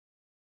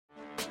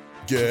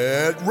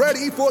Get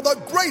ready for the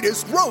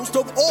greatest roast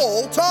of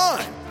all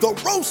time, the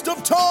Roast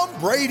of Tom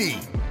Brady,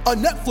 a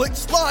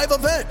Netflix live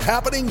event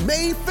happening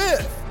May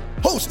 5th.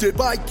 Hosted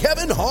by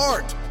Kevin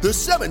Hart, the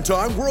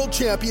 7-time world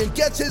champion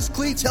gets his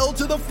cleats held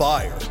to the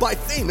fire by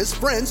famous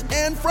friends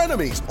and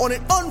frenemies on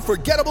an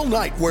unforgettable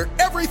night where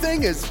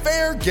everything is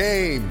fair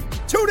game.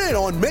 Tune in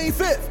on May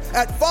 5th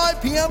at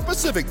 5 p.m.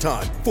 Pacific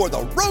time for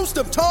the Roast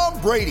of Tom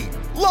Brady,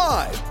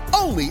 live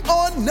only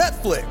on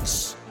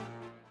Netflix.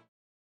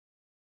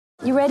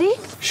 You ready?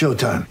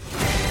 Showtime.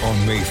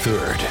 On May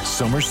 3rd,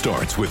 summer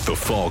starts with The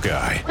Fall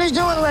Guy. Let's do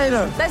it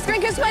later. Let's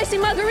drink a spicy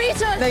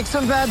margarita. Make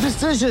some bad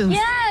decisions.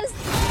 Yes!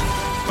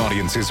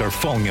 Audiences are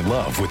falling in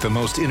love with the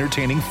most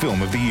entertaining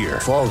film of the year.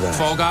 Fall Guy.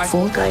 Fall Guy?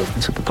 Fall guy.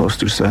 That's what the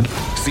poster said.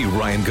 See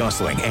Ryan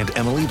Gosling and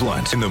Emily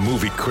Blunt in the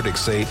movie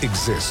critics say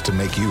exists to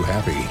make you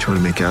happy. Trying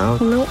to make it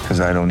out? Nope. Because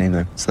I don't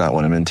either. It's not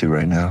what I'm into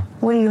right now.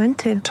 What are you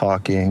into?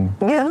 Talking.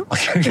 Yeah.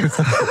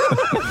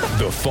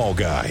 The Fall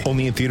Guy.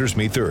 Only in theaters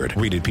May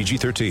 3rd. Rated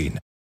PG-13.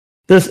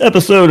 This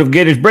episode of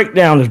Gators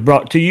Breakdown is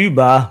brought to you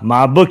by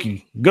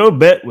MyBookie. Go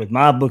bet with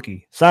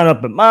MyBookie. Sign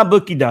up at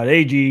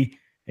mybookie.ag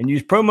and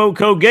use promo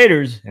code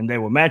Gators, and they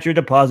will match your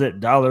deposit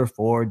dollar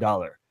for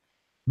dollar.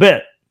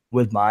 Bet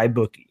with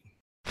MyBookie.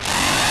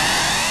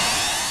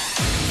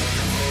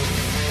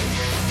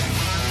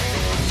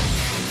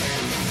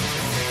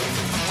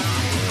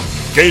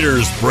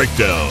 Gators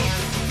Breakdown,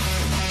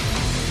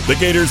 the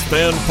Gators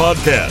fan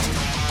podcast,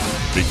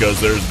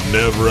 because there's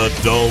never a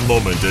dull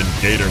moment in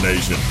Gator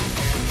Nation.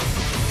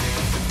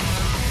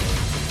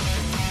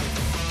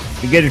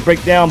 The Gators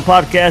Breakdown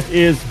podcast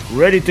is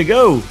ready to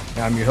go.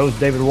 I'm your host,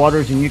 David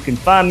Waters, and you can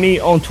find me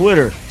on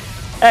Twitter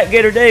at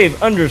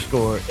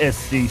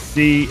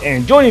GatorDave_SCC.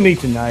 And joining me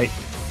tonight,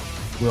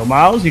 Will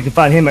Miles. You can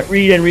find him at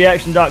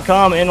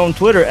readandreaction.com and on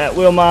Twitter at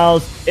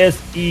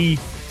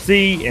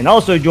WillMilesSEC. And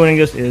also joining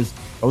us is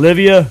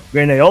Olivia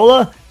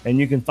Granaiola, and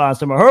you can find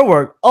some of her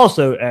work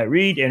also at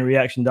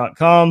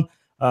readandreaction.com.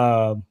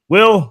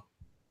 Will,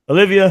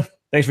 Olivia,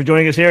 thanks for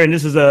joining us here. And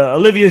this is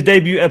Olivia's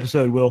debut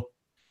episode, Will.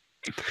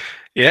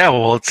 Yeah,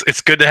 well, it's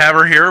good to have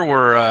her here.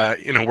 We're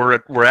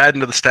adding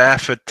to the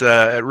staff at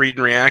Read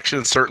and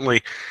Reaction.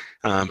 Certainly,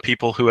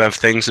 people who have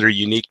things that are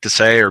unique to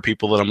say are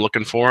people that I'm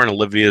looking for, and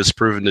Olivia has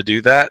proven to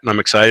do that. And I'm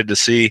excited to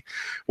see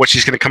what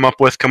she's going to come up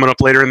with coming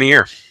up later in the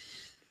year.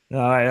 All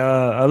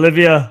right,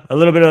 Olivia, a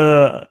little bit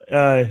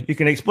of you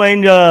can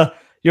explain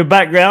your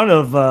background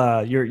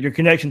of your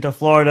connection to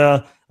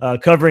Florida,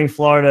 covering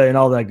Florida, and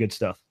all that good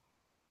stuff.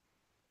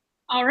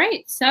 All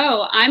right,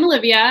 so I'm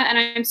Olivia, and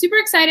I'm super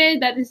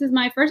excited that this is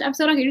my first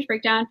episode on Gators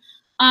Breakdown.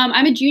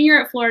 I'm a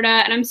junior at Florida,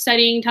 and I'm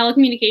studying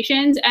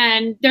telecommunications,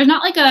 and there's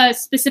not like a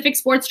specific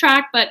sports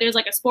track, but there's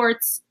like a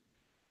sports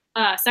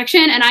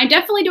section, and I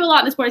definitely do a lot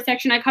in the sports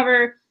section. I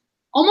cover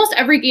almost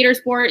every Gator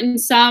sport in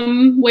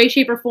some way,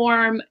 shape, or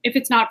form. If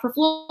it's not for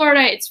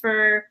Florida, it's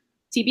for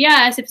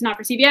CBS. If it's not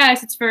for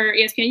CBS, it's for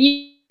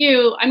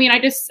ESPNU. I mean, I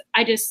just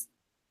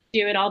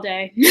do it all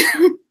day.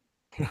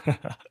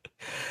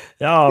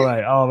 All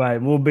right.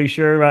 We'll be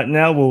sure right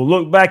now. We'll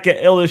look back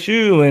at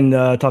LSU and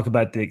talk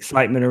about the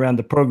excitement around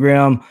the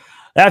program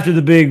after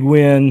the big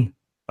win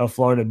of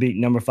Florida beat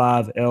number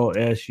 5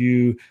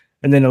 LSU,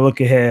 and then a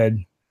look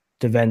ahead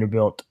to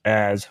Vanderbilt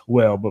as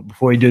well. But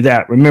before we do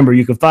that, remember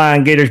you can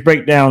find Gators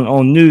Breakdown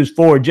on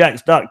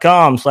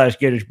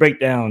news4jax.com/Gators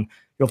Breakdown.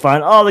 You'll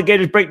find all the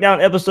Gators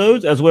Breakdown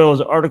episodes as well as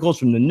articles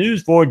from the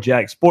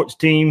News4Jax sports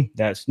team.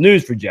 That's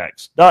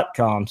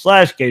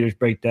news4jax.com/Gators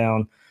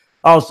Breakdown.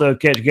 Also,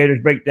 catch Gators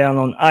Breakdown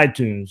on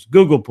iTunes,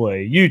 Google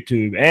Play,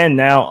 YouTube, and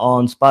now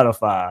on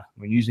Spotify.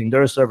 When using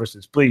their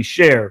services, please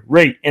share,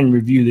 rate, and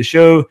review the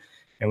show.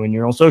 And when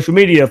you're on social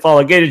media,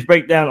 follow Gators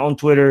Breakdown on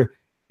Twitter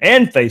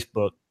and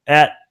Facebook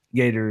at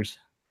Gators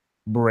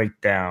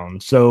Breakdown.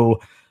 So,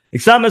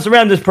 excitement's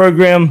around this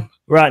program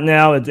right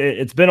now.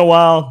 It's been a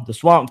while. The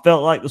Swamp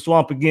felt like the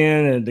Swamp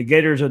again, and the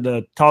Gators are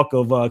the talk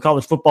of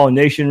college football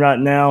nation right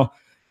now.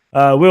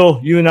 Will,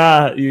 you and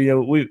I,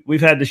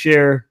 we've had to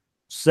share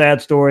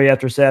sad story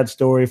after sad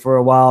story for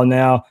a while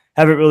now.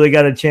 Haven't really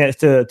got a chance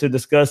to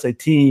discuss a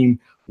team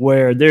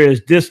where there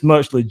is this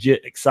much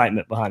legit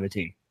excitement behind the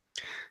team.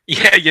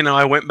 Yeah,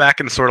 I went back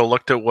and sort of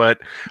looked at what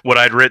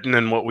I'd written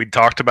and what we'd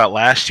talked about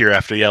last year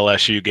after the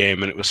LSU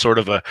game, and it was sort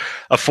of a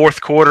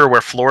fourth quarter where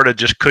Florida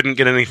just couldn't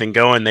get anything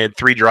going. They had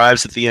 3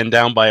 drives at the end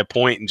down by a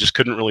point and just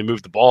couldn't really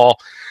move the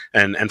ball.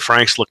 And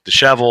Franks looked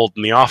disheveled,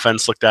 and the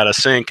offense looked out of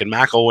sync, and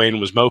McElwain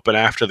was moping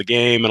after the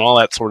game and all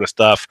that sort of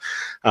stuff.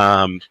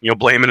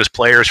 Blaming his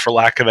players for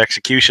lack of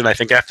execution, I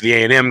think, after the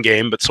A&M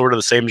game, but sort of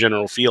the same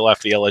general feel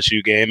after the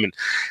LSU game.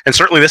 And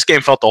certainly this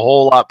game felt a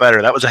whole lot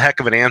better. That was a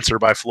heck of an answer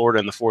by Florida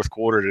in the fourth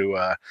quarter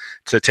to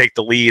take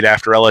the lead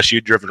after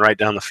LSU driven right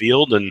down the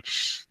field. And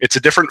it's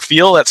a different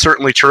feel. That's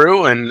certainly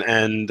true.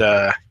 And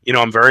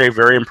I'm very,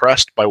 very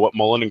impressed by what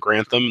Mullen and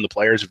Grantham and the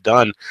players have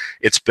done.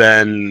 It's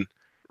been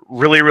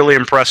really, really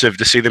impressive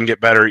to see them get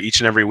better each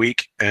and every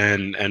week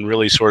and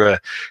really sort of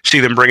see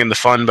them bringing the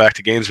fun back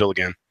to Gainesville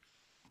again.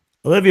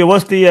 Olivia,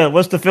 what's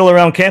the feel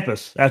around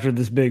campus after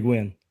this big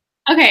win?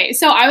 Okay,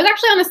 so I was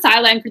actually on the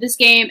sideline for this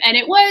game, and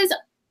it was,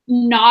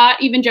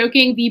 not even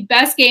joking, the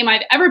best game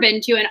I've ever been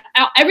to. And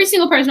every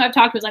single person I've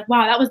talked to was like,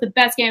 wow, that was the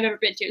best game I've ever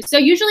been to. So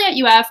usually at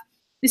UF,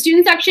 the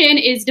student section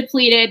is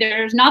depleted.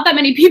 There's not that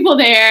many people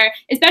there,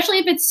 especially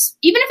even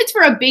if it's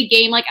for a big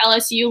game like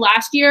LSU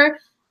last year.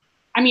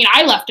 I mean,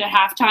 I left at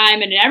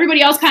halftime and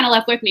everybody else kind of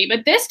left with me.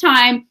 But this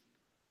time,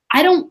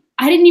 I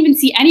didn't even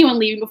see anyone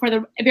leaving before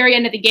the very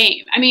end of the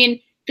game. I mean,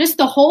 just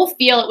the whole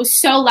feel, it was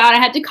so loud. I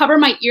had to cover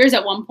my ears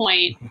at one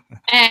point.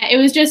 And it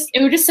was just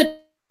such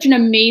an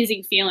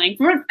amazing feeling.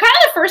 For kind of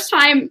the first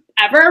time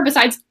ever,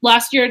 besides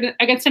last year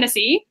against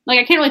Tennessee. Like,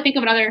 I can't really think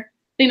of another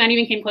thing that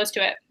even came close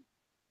to it.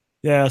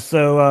 Yeah,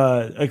 so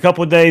a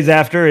couple of days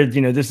after,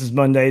 this is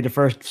Monday, the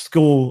first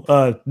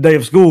day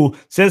of school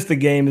since the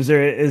game. Is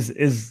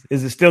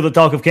it still the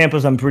talk of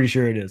campus? I'm pretty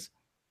sure it is.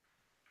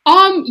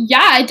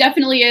 Yeah, it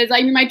definitely is.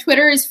 I mean, my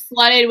Twitter is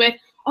flooded with,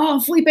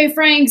 Felipe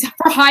Franks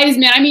for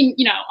Heisman. I mean,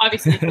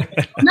 obviously,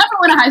 never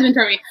win a Heisman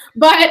trophy,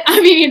 but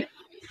I mean,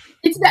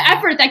 it's the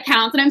effort that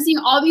counts. And I'm seeing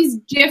all these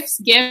gifs,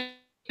 I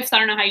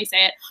don't know how you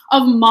say it,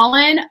 of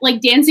Mullen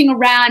like dancing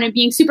around and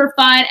being super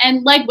fun.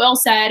 And like Will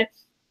said,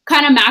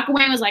 kind of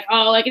McElwain was like,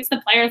 it's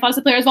the players, lots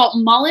of players' fault.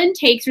 Mullen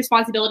takes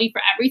responsibility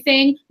for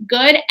everything,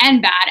 good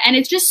and bad. And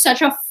it's just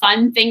such a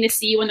fun thing to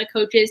see when the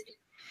coach is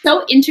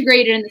so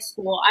integrated in the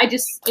school.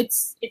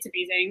 It's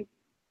amazing.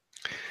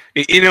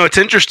 It's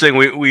interesting.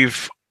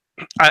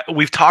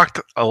 We've talked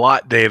a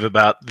lot, Dave,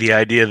 about the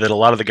idea that a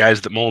lot of the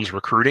guys that Mullen's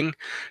recruiting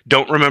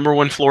don't remember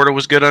when Florida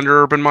was good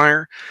under Urban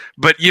Meyer,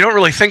 but you don't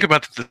really think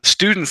about the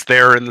students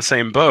there in the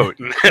same boat,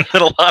 and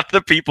that a lot of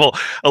the people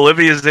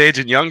Olivia's age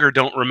and younger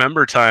don't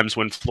remember times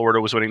when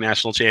Florida was winning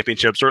national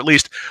championships, or at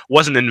least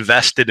weren't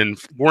invested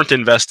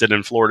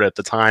in Florida at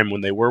the time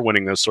when they were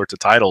winning those sorts of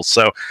titles.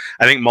 So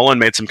I think Mullen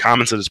made some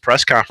comments at his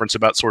press conference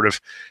about sort of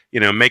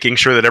making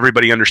sure that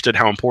everybody understood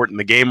how important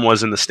the game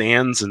was in the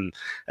stands, and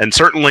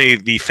certainly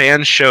the fans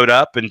showed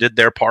up and did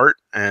their part,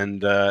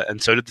 and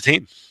so did the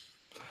team.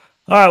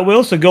 All right,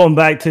 Will, so going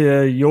back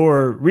to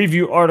your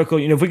review article,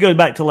 if we go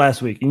back to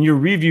last week, in your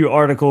review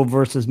article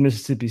versus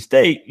Mississippi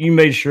State, you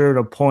made sure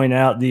to point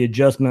out the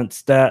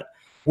adjustments that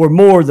were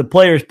more the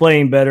players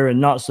playing better and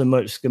not so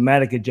much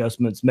schematic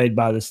adjustments made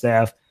by the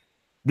staff.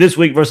 This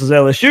week versus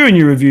LSU, in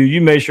your review,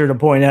 you made sure to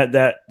point out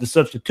that the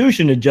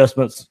substitution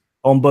adjustments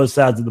on both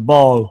sides of the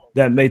ball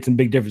that made some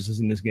big differences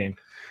in this game.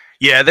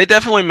 Yeah, they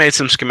definitely made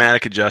some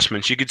schematic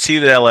adjustments. You could see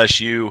that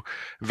LSU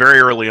very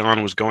early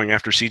on was going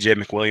after C.J.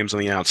 McWilliams on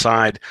the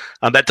outside.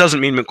 That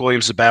doesn't mean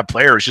McWilliams is a bad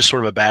player. It's just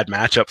sort of a bad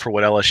matchup for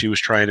what LSU was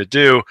trying to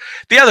do.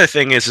 The other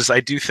thing is I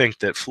do think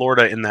that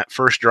Florida in that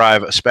first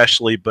drive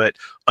especially, but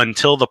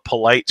until the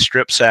polite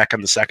strip sack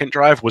on the second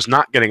drive, was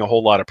not getting a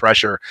whole lot of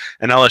pressure.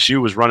 And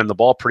LSU was running the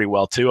ball pretty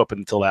well too up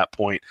until that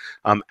point.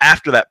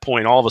 After that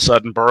point, all of a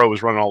sudden, Burrow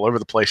was running all over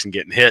the place and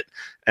getting hit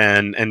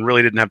and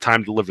really didn't have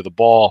time to deliver the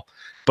ball.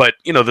 But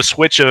the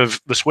switch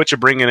of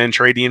bringing in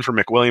Trey Dean for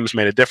McWilliams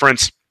made a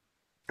difference.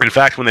 In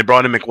fact, when they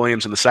brought in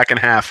McWilliams in the second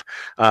half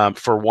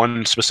for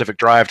one specific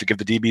drive to give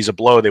the DBs a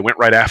blow, they went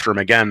right after him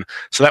again.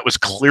 So that was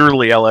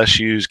clearly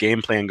LSU's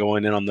game plan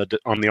going in on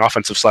the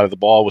offensive side of the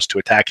ball, was to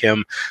attack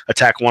him,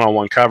 attack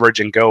one-on-one coverage,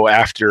 and go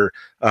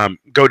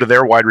to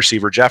their wide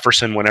receiver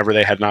Jefferson whenever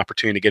they had an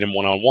opportunity to get him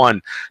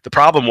one-on-one. The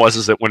problem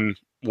was that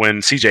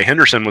when C.J.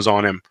 Henderson was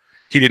on him,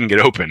 he didn't get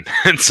open.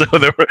 And so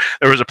there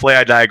was a play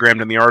I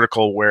diagrammed in the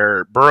article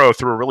where Burrow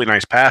threw a really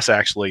nice pass,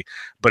 actually,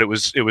 but it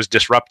was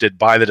disrupted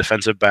by the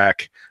defensive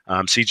back,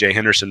 C.J.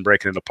 Henderson,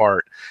 breaking it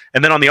apart.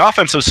 And then on the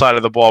offensive side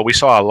of the ball, we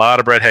saw a lot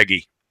of Brett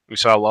Heggie. We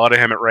saw a lot of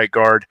him at right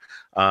guard.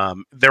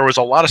 There was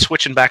a lot of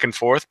switching back and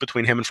forth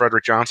between him and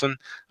Frederick Johnson.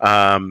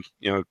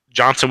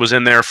 Johnson was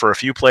in there for a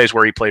few plays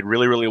where he played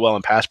really, really well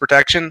in pass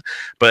protection,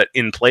 but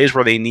in plays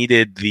where they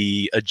needed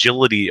the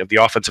agility of the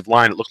offensive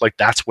line, it looked like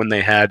that's when they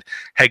had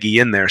Heggie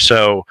in there.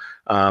 So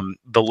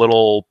the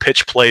little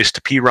pitch plays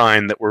to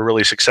Pirine that were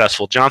really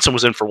successful, Johnson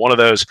was in for one of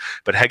those,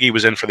 but Heggie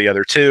was in for the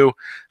other two.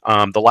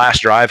 The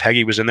last drive,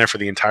 Heggie was in there for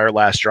the entire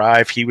last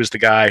drive. He was the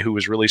guy who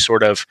was really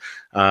sort of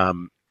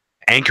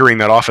anchoring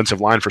that offensive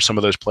line for some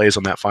of those plays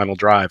on that final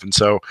drive. And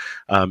so,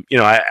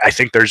 I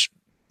think there's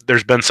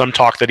been some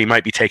talk that he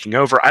might be taking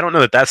over. I don't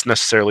know that that's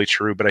necessarily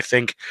true, but I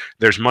think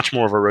there's much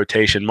more of a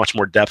rotation, much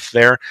more depth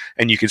there,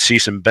 and you can see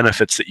some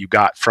benefits that you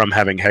got from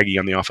having Heggie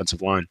on the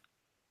offensive line.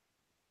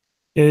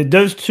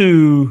 Those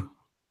two,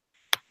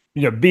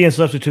 being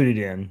substituted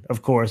in,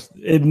 of course,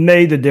 it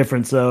made the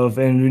difference of,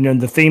 and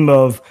the theme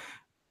of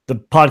the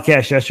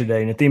podcast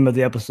yesterday and the theme of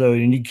the episode,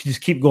 and you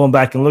just keep going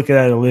back and looking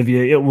at it,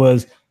 Olivia, it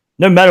was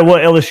no matter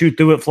what LSU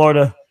threw at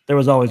Florida, there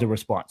was always a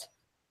response.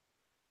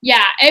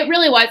 Yeah, it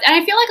really was. And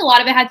I feel like a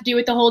lot of it had to do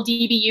with the whole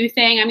DBU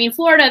thing. I mean,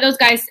 Florida, those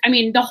guys,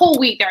 the whole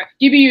week they're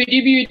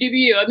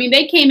DBU. I mean,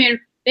 they came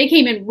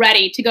in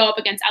ready to go up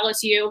against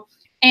LSU.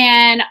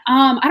 And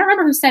I don't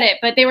remember who said it,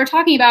 but they were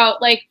talking about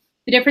like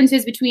the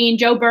differences between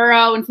Joe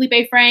Burrow and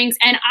Felipe Franks.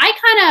 And I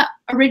kind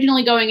of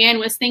originally going in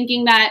was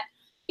thinking that,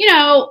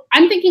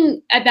 I'm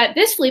thinking that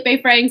this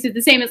Felipe Franks is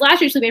the same as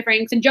last year's Felipe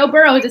Franks, and Joe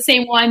Burrow is the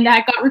same one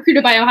that got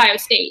recruited by Ohio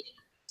State.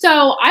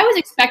 So I was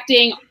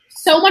expecting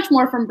so much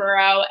more from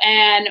Burrow.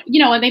 And,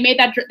 when they made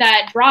that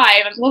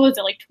drive, what was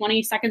it, like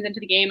 20 seconds into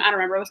the game? I don't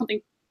remember. It was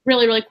something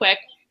really, really quick.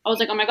 I was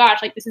like, oh my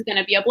gosh, like this is going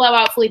to be a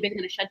blowout. Felipe's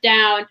going to shut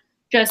down.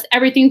 Just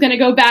everything's going to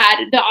go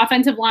bad. The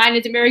offensive line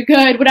isn't very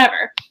good,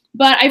 whatever.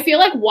 But I feel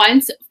like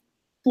once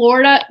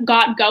Florida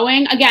got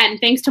going, again,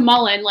 thanks to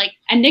Mullen,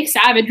 and Nick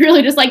Savage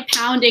really just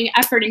pounding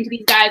effort into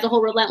these guys, a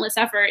whole relentless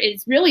effort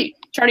is really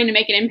starting to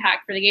make an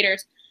impact for the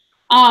Gators.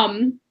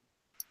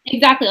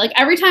 Exactly.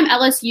 Every time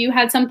LSU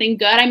had something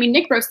good,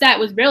 Nick Brossette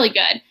was really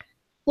good.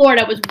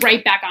 Florida was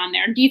right back on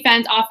there.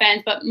 Defense,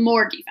 offense, but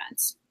more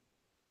defense.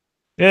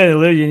 Yeah,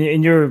 Olivia,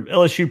 in your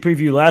LSU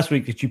preview last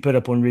week that you put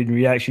up on Read and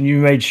Reaction, you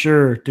made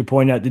sure to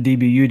point out the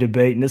DBU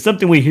debate. And it's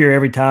something we hear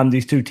every time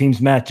these two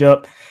teams match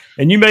up.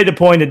 And you made the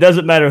point it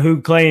doesn't matter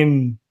who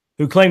claims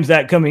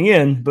that coming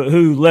in, but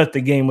who left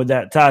the game with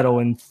that title.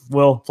 And,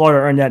 well,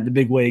 Florida earned that in the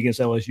big way against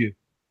LSU.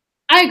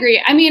 I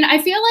agree.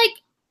 I feel like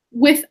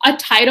with a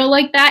title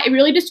like that, it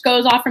really just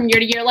goes off from year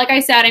to year. Like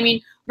I said,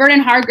 Vernon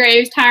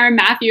Hargraves, Tyrann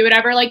Mathieu,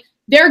 whatever,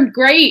 they're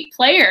great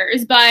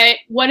players, but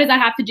what does that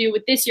have to do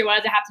with this year? What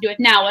does it have to do with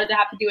now? What does it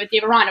have to do with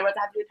Dave Aranda? What does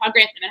it have to do with Todd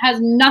Grantham? It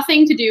has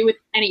nothing to do with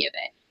any of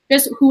it.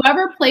 Just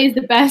whoever plays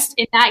the best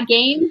in that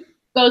game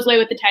goes away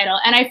with the title.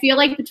 And I feel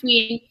like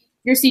between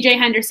your CJ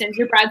Hendersons,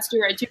 your Brad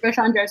Stewarts, your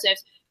Rashawn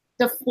Josephs,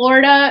 the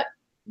Florida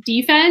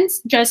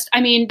defense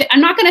I'm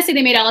not going to say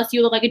they made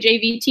LSU look like a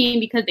JV team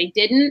because they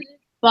didn't,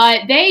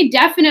 but they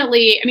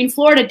definitely,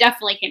 Florida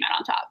definitely came out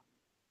on top.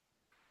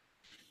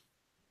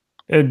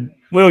 And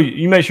Will,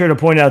 you made sure to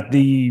point out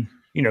the,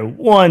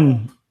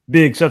 one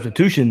big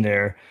substitution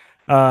there.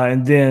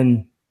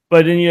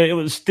 It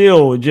was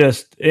still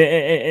just,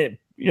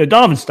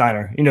 Donovan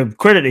Steiner,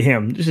 credit to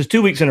him. This is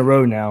 2 weeks in a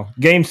row now,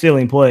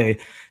 game-sealing play.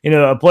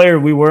 A player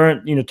we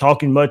weren't,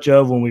 talking much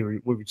of when we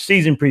were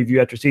season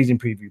preview after season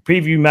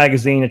preview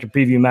magazine after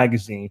preview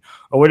magazine,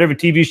 or whatever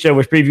TV show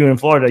was previewing in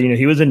Florida.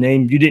 He was a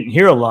name you didn't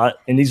hear a lot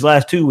in these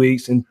last 2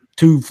 weeks and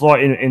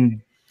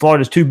in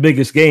Florida's two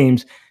biggest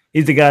games.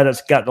 He's the guy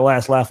that's got the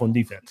last laugh on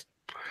defense.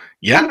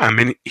 Yeah,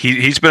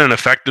 he's been an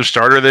effective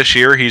starter this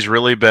year. He's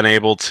really been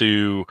able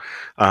to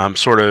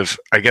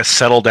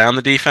settle down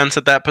the defense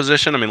at that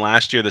position.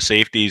 Last year the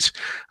safeties,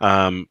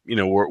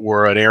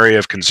 were an area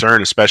of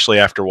concern, especially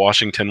after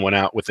Washington went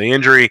out with the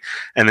injury,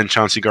 and then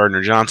Chauncey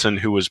Gardner-Johnson,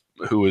 who was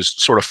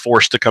sort of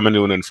forced to come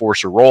into an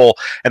enforcer role,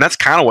 and that's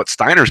kind of what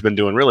Steiner's been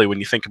doing, really. When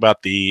you think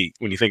about the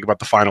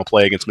final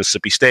play against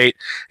Mississippi State,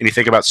 and you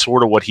think about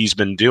sort of what he's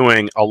been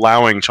doing,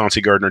 allowing Chauncey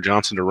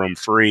Gardner-Johnson to roam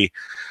free.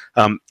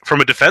 From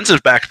a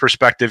defensive back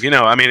perspective,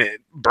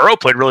 Burrow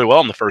played really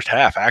well in the first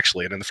half,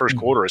 actually, and in the first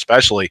quarter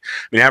especially.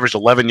 Averaged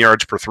 11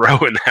 yards per throw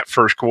in that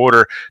first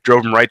quarter,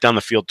 drove him right down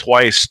the field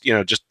twice,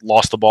 just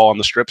lost the ball on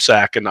the strip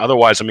sack. And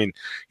otherwise,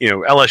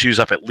 LSU's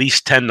up at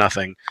least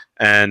 10-0,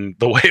 and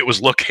the way it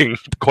was looking,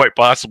 quite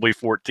possibly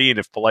 14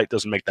 if Polite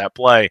doesn't make that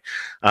play.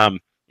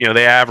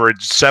 They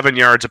averaged 7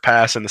 yards a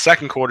pass in the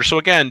second quarter. So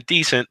again,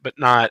 decent, but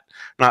not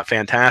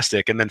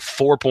fantastic. And then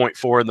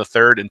 4.4 in the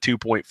third and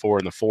 2.4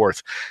 in the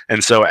fourth.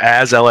 And so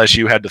as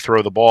LSU had to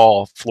throw the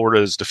ball,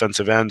 Florida's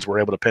defensive ends were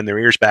able to pin their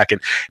ears back.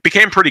 And it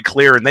became pretty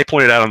clear, and they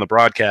pointed out on the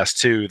broadcast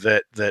too,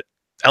 that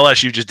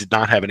LSU just did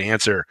not have an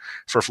answer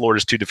for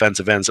Florida's two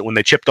defensive ends. That when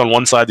they chipped on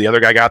one side, the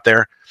other guy got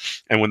there,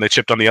 and when they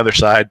chipped on the other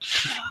side,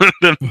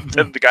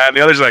 the guy on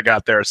the other side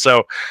got there.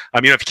 So,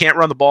 if you can't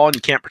run the ball and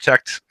you can't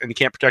protect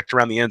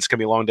around the ends, it's gonna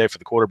be a long day for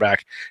the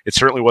quarterback. It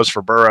certainly was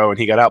for Burrow, and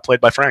he got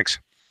outplayed by Franks.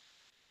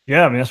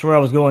 Yeah, that's where I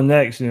was going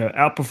next. Franks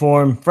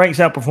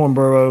outperformed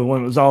Burrow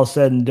when it was all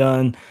said and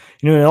done.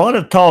 A lot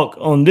of talk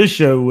on this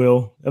show,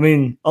 Will.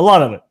 A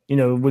lot of it.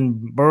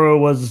 When Burrow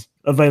was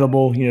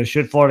available,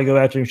 should Florida go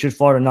after him? Should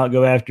Florida not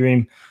go after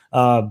him?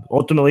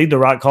 Ultimately, the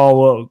right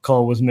call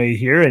was made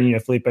here,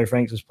 and Felipe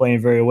Franks was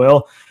playing very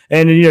well.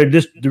 And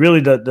just really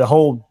the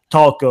whole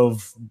talk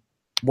of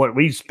what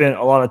we spent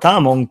a lot of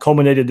time on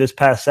culminated this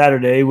past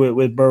Saturday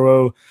with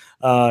Burrow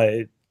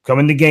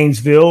coming to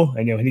Gainesville,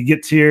 and when he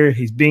gets here,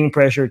 he's being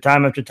pressured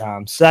time after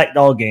time, sacked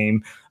all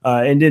game,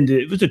 and then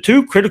it was the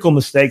two critical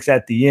mistakes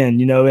at the end,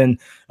 and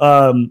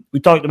we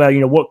talked about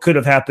what could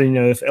have happened,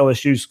 if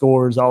LSU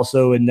scores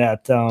also in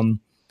that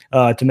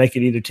to make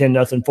it either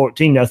 10-0,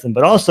 14-0,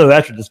 but also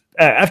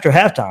after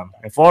halftime,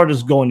 and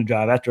Florida's going to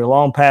drive after a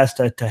long pass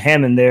to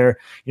Hammond there.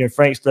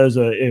 Franks does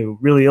a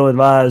really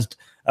ill-advised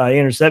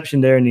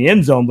interception there in the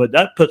end zone, but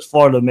that puts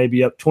Florida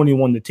maybe up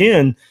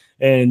 21-10.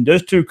 And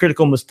those two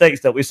critical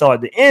mistakes that we saw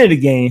at the end of the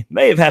game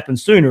may have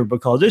happened sooner,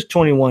 because it's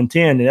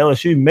 21-10 and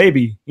LSU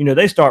maybe,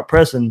 they start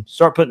pressing,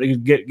 start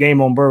putting the game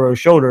on Burrow's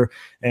shoulder,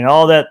 and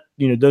all that,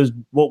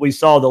 what we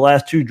saw the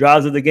last two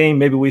drives of the game,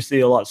 maybe we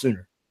see a lot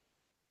sooner.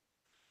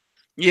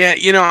 Yeah,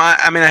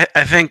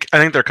 I think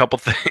there are a couple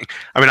things.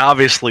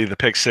 Obviously the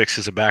pick six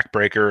is a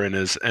backbreaker and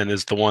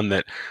is the one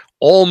that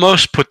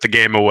almost put the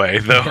game away,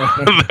 though.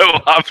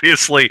 Though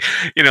obviously,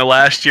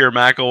 last year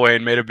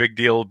McElwain made a big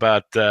deal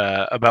about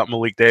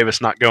Malik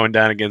Davis not going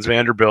down against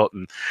Vanderbilt,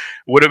 and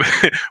would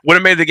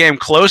have made the game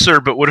closer,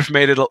 but would have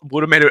made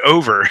it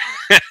over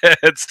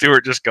had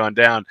Stewart just gone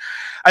down.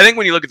 I think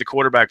when you look at the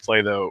quarterback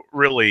play, though,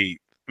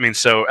 really,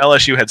 so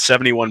LSU had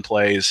 71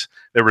 plays.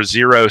 There were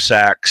 0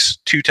 sacks,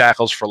 2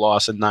 tackles for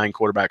loss, and 9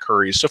 quarterback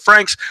hurries. So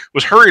Franks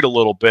was hurried a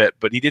little bit,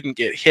 but he didn't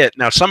get hit.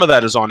 Now, some of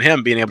that is on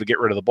him being able to get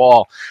rid of the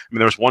ball.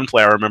 There was one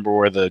play I remember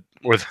where the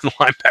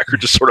linebacker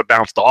just sort of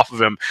bounced off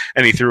of him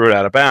and he threw it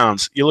out of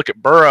bounds. You look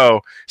at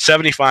Burrow,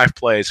 75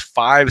 plays,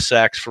 5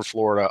 sacks for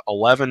Florida,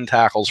 11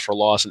 tackles for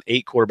loss, and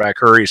 8 quarterback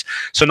hurries.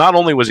 So not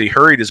only was he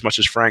hurried as much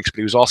as Franks, but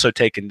he was also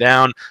taken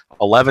down,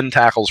 11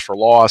 tackles for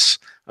loss.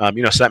 So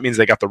that means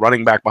they got the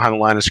running back behind the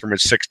line of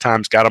scrimmage 6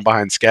 times, got him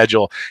behind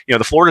schedule.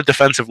 The Florida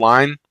defensive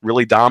line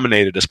really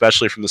dominated,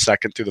 especially from the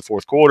second through the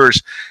fourth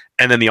quarters.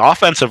 And then the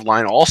offensive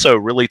line also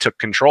really took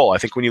control. I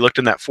think when you looked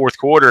in that fourth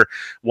quarter,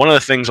 one of the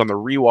things on the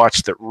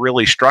rewatch that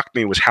really struck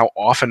me was how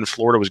often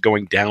Florida was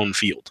going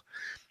downfield.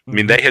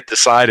 They had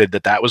decided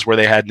that was where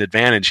they had an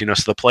advantage. So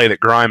the play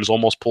that Grimes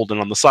almost pulled in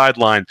on the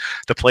sideline,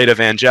 the play to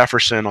Van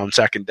Jefferson on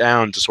second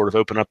down to sort of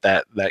open up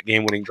that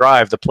game-winning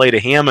drive, the play to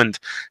Hammond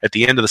at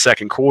the end of the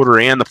second quarter,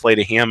 and the play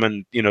to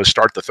Hammond,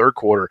 start the third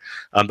quarter.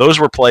 Those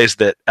were plays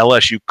that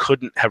LSU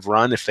couldn't have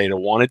run if they'd have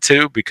wanted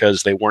to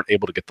because they weren't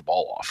able to get the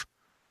ball off.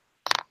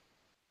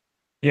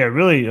 Yeah,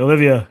 really,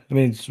 Olivia.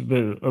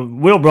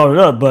 Will brought it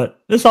up,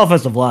 but this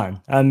offensive line,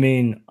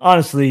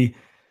 honestly,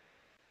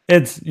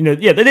 it's, they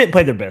didn't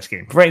play their best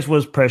game. Franks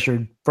was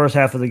pressured first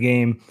half of the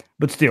game,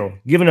 but still,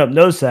 giving up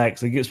no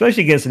sacks,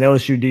 especially against an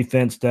LSU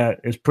defense that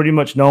is pretty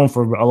much known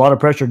for a lot of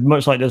pressure,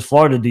 much like this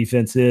Florida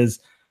defense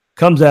is,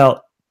 comes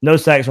out, no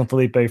sacks on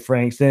Felipe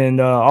Franks, and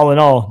all in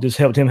all, just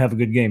helped him have a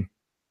good game.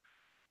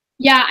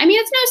 Yeah,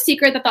 it's no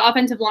secret that the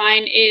offensive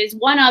line is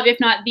one of, if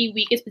not the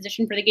weakest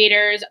position for the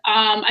Gators.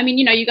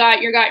 You got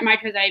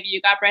Maitrez Ivy, you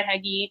got Brett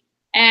Heggie,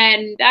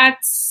 and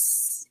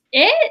that's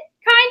it.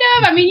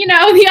 Kind of.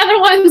 The other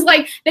ones,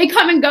 they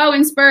come and go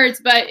in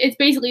spurts, but it's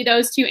basically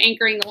those two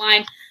anchoring the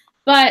line.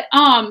 But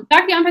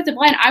back to the offensive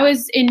line, I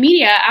was in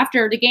media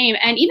after the game,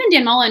 and even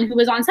Dan Mullen, who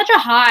was on such a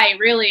high,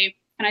 really,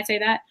 can I say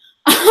that?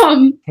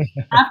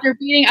 After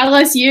beating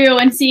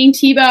LSU and seeing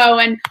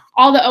Tebow and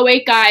all the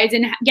 08 guys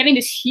and getting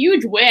this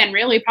huge win,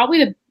 really,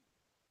 probably the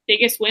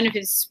biggest win of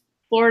his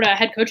Florida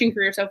head coaching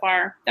career so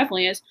far.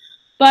 Definitely is.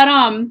 But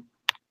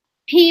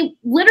he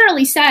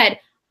literally said,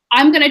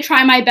 I'm going to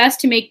try my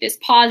best to make this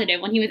positive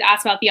when he was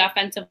asked about the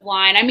offensive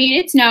line.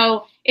 It's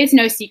no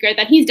secret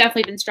that he's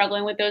definitely been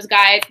struggling with those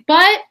guys,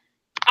 but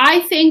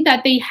I think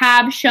that they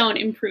have shown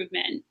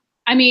improvement.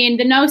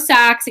 The no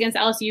sacks against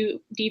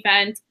LSU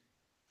defense,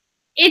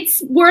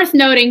 it's worth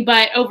noting,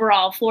 but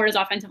overall, Florida's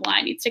offensive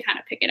line needs to kind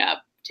of pick it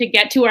up to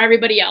get to where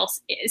everybody else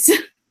is.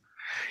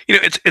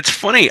 It's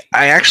funny.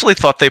 I actually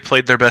thought they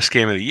played their best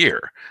game of the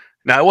year.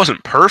 Now, it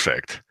wasn't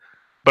perfect,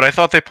 but I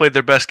thought they played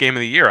their best game of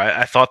the year.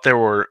 I thought there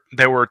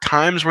were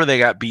times where they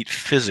got beat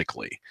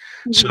physically.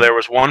 Mm-hmm. So there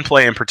was one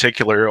play in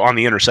particular on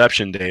the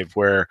interception, Dave,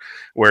 where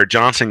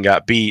Johnson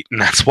got beat,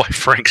 and that's why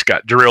Franks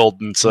got drilled.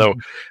 And so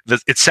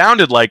it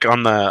sounded like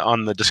on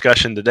the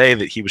discussion today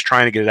that he was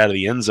trying to get it out of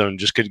the end zone,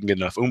 just couldn't get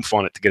enough oomph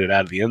on it to get it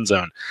out of the end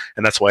zone,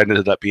 and that's why it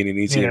ended up being an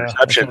easy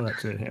interception.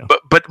 Too, yeah.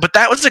 But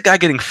that was the guy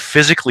getting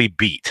physically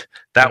beat.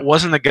 That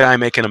wasn't the guy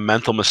making a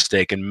mental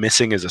mistake and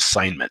missing his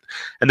assignment.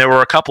 And there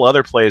were a couple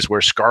other plays where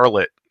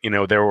Scarlett,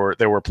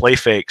 there were play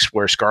fakes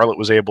where Scarlett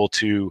was able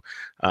to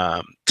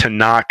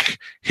knock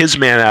his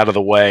man out of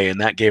the way,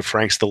 and that gave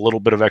Franks the little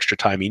bit of extra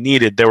time he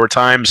needed. There were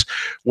times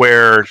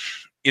where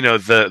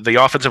the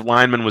offensive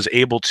lineman was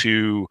able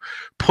to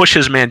push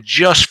his man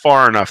just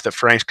far enough that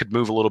Franks could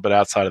move a little bit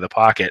outside of the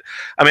pocket.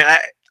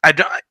 I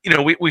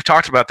don't, we've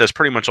talked about this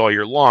pretty much all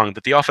year long,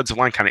 that the offensive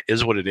line kind of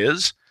is what it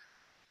is.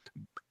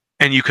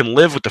 And you can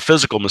live with the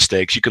physical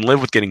mistakes. You can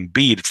live with getting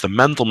beat. It's the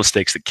mental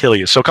mistakes that kill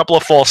you. So a couple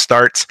of false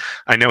starts.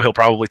 I know he'll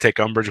probably take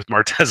umbrage with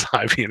Martez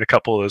Ivy in a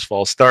couple of those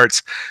false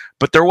starts.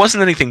 But there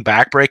wasn't anything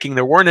backbreaking.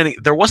 There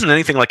wasn't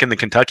anything like in the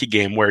Kentucky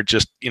game where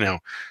just,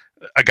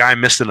 a guy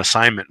missed an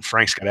assignment and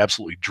Franks got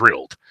absolutely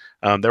drilled.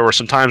 There were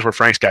some times where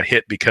Franks got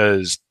hit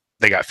because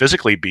they got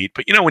physically beat.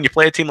 But, when you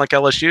play a team like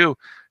LSU,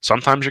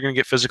 sometimes you're going to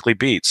get physically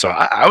beat. So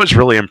I was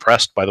really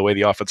impressed by the way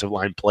the offensive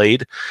line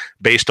played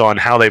based on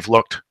how they've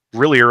looked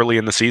really early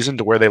in the season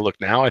to where they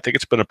look now. I think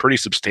it's been a pretty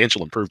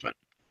substantial improvement.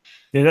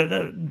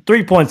 Yeah,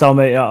 3 points I'll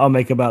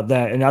make about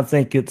that, and I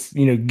think it's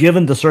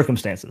given the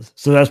circumstances.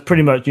 So that's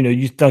pretty much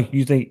you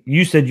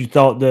said you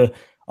thought the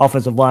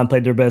offensive line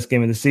played their best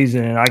game of the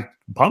season, and I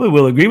probably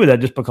will agree with that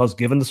just because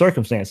given the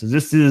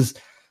circumstances.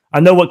 I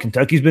know what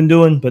Kentucky's been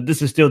doing, but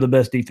this is still the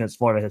best defense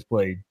Florida has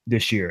played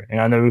this year. And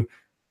I know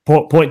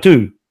point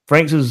 2,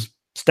 Franks'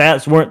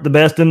 stats weren't the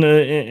best in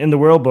the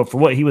world, but for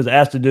what he was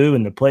asked to do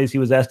and the plays he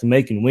was asked to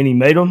make and when he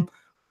made them,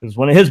 it was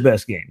one of his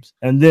best games.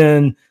 And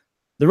then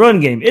the run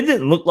game, it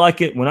didn't look like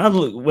it when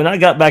I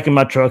got back in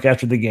my truck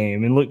after the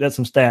game and looked at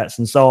some stats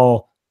and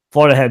saw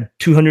Florida had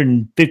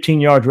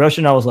 215 yards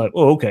rushing. I was like,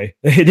 oh, okay.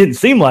 It didn't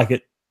seem like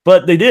it,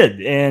 but they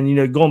did.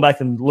 And, going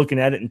back and looking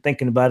at it and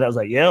thinking about it, I was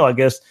like, yeah, I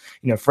guess,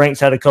 Franks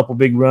had a couple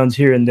big runs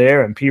here and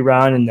there, and P.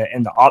 Ryan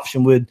and the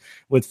option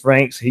with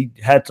Franks, he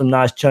had some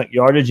nice chunk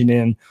yardage, and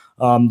then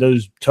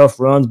those tough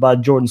runs by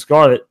Jordan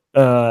Scarlett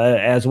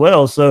as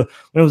well. So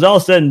when it was all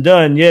said and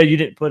done, yeah, you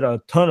didn't put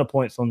a ton of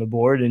points on the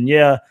board. And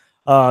yeah,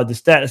 the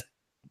stats,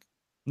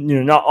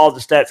 not all the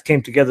stats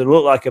came together to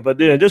look like it, but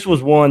this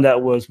was one that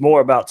was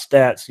more about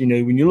stats.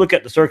 When you look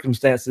at the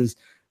circumstances,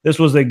 this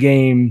was a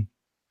game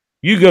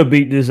you go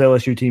beat this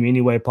LSU team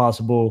any way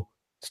possible.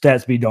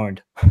 Stats be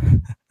darned.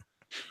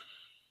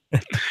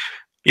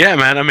 Yeah,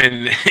 man. I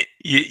mean,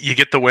 you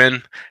get the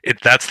win.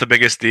 That's the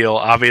biggest deal.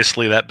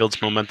 Obviously, that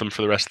builds momentum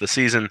for the rest of the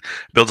season,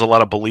 builds a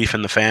lot of belief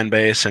in the fan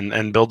base,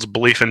 and builds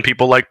belief in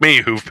people like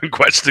me who've been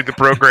questioning the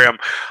program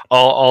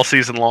all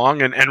season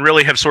long and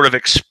really have sort of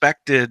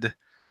expected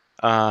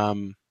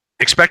some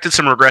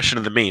regression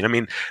of the mean. I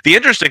mean, the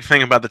interesting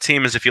thing about the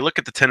team is if you look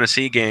at the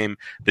Tennessee game,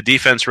 the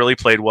defense really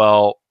played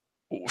well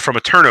from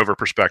a turnover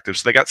perspective.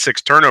 So they got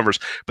 6 turnovers,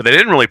 but they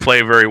didn't really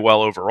play very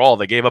well overall.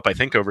 They gave up, I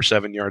think, over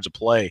 7 yards of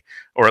play,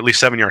 or at least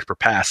 7 yards per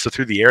pass. So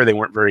through the air, they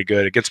weren't very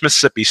good. Against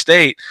Mississippi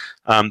State,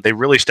 they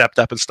really stepped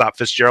up and stopped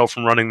Fitzgerald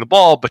from running the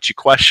ball, but you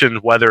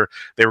questioned whether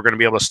they were going to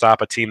be able to stop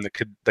a team that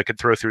could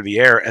throw through the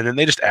air. And then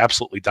they just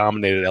absolutely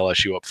dominated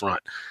LSU up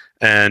front.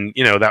 And,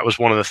 that was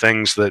one of the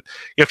things that,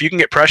 if you can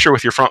get pressure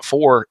with your front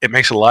four, it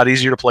makes it a lot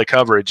easier to play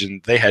coverage.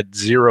 And they had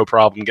zero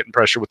problem getting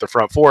pressure with the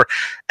front four.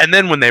 And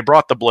then when they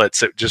brought the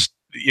blitz, it just,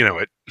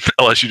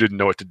 LSU didn't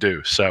know what to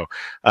do. So,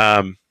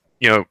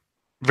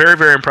 very,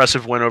 very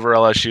impressive win over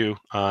LSU.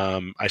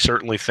 I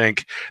certainly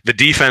think the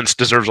defense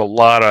deserves a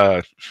lot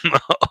of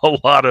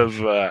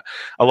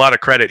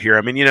credit here.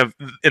 I mean,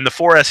 in the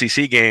 4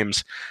 SEC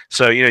games,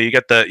 so you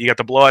got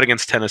the blowout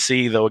against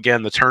Tennessee, though.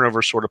 Again, the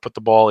turnovers sort of put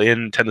the ball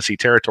in Tennessee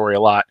territory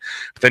a lot.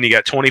 But then you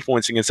got 20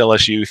 points against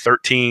LSU,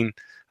 13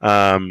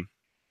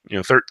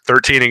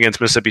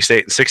 against Mississippi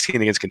State, and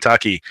 16 against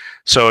Kentucky.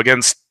 So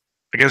against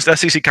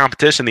SEC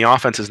competition, the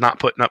offense is not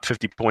putting up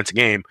 50 points a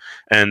game,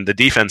 and the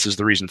defense is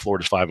the reason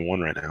Florida's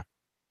 5-1 right now.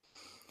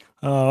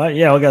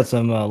 Yeah, we got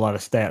a lot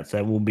of stats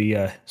that we'll be,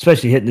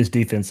 especially hitting this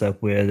defense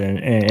up with,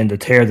 and the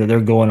tear that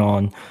they're going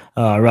on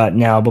right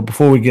now. But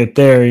before we get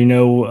there,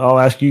 I'll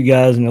ask you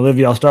guys, and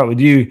Olivia, I'll start with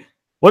you.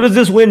 What does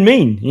this win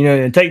mean?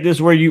 And take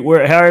this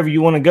where however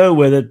you want to go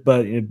with it.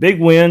 But big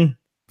win,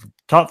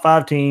 top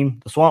 5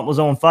 team. The Swamp was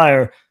on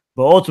fire,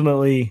 but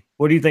ultimately,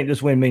 what do you think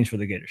this win means for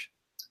the Gators?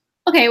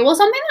 Okay, well,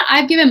 something that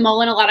I've given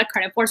Mullen a lot of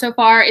credit for so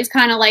far is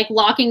kind of like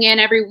locking in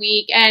every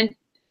week. And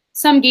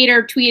some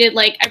Gator tweeted,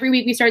 like, every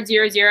week we start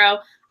 0-0.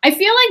 I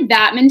feel like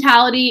that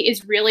mentality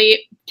is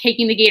really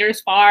taking the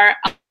Gators far.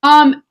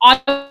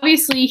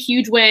 Obviously,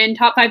 huge win,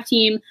 top 5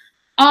 team.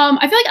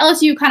 I feel like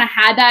LSU kind of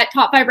had that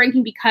top 5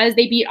 ranking because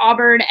they beat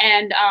Auburn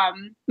and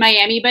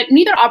Miami, but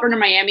neither Auburn or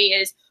Miami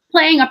is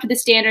playing up to the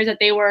standards that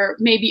they were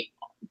maybe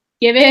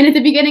given at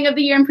the beginning of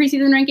the year in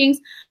preseason rankings.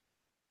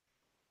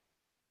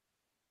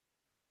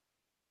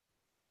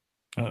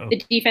 Uh-oh.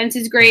 The defense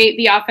is great.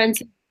 The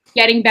offense is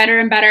getting better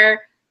and better.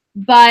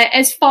 But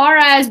as far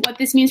as what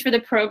this means for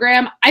the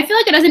program, I feel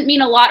like it doesn't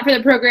mean a lot for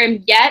the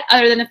program yet,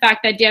 other than the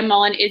fact that Dan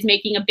Mullen is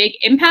making a big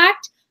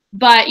impact.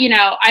 But,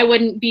 I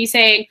wouldn't be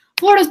saying,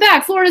 Florida's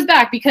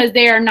back, because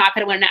they are not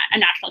going to win a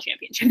national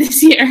championship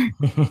this year.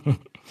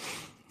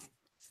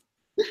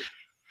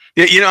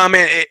 Yeah,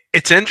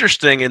 it's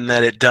interesting in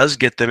that it does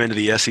get them into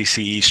the SEC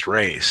East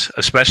race,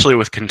 especially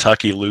with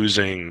Kentucky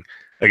losing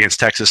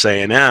against Texas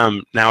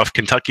A&M. Now, if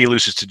Kentucky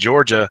loses to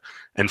Georgia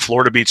and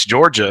Florida beats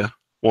Georgia,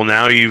 well,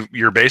 now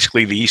you're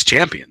basically the East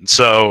champion.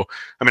 So,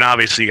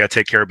 obviously you got to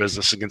take care of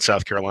business against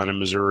South Carolina,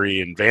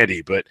 Missouri, and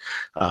Vandy. But,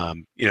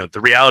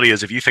 the reality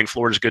is if you think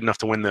Florida's good enough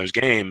to win those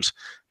games,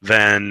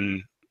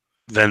 then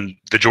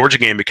the Georgia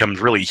game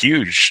becomes really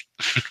huge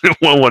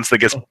once they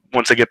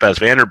get past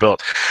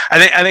Vanderbilt.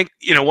 I think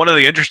one of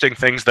the interesting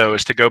things though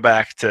is to go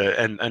back to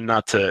and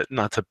not to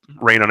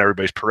rain on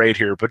everybody's parade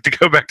here, but to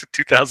go back to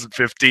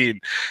 2015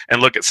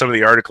 and look at some of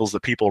the articles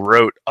that people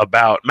wrote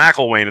about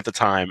McElwain at the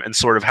time and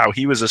sort of how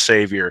he was a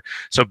savior.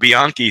 So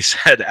Bianchi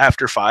said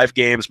after 5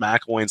 games,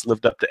 McElwain's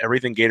lived up to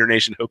everything Gator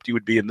Nation hoped he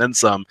would be and then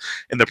some.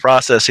 In the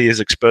process, he has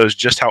exposed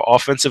just how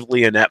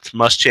offensively inept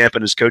Muschamp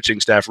and his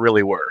coaching staff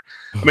really were.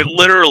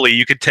 Literally,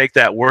 you could take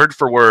that word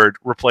for word,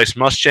 replace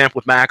Muschamp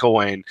with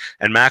McElwain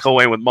and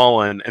McElwain with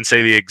Mullen, and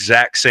say the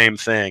exact same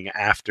thing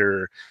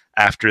after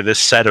this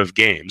set of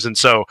games. And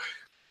so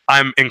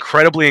I'm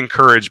incredibly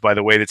encouraged by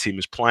the way the team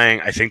is playing.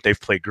 I think they've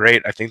played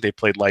great. I think they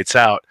played lights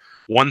out.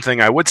 One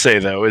thing I would say,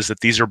 though, is that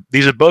these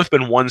have both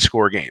been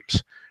 1-score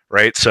games,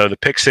 right? So the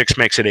pick six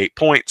makes it 8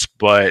 points,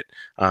 but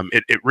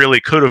it really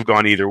could have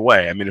gone either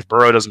way. I mean, if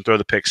Burrow doesn't throw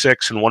the pick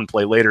six and one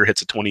play later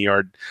hits a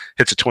 20-yard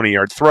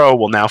throw,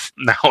 well, now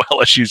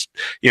LSU's,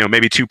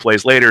 maybe 2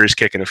 plays later is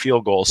kicking a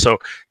field goal. So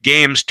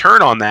games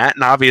turn on that,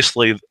 and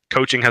obviously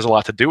coaching has a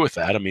lot to do with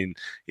that. I mean,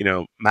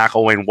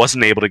 McElwain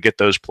wasn't able to get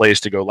those plays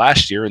to go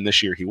last year, and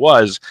this year he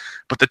was.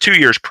 But the 2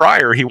 years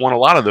prior, he won a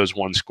lot of those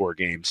one-score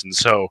games, and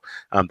so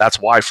that's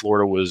why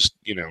Florida was,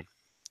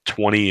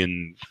 20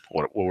 and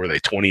what were they?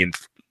 20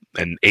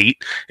 and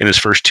 8 in his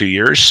first 2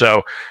 years.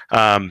 So,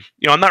 I'm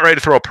not ready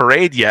to throw a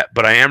parade yet,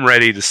 but I am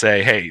ready to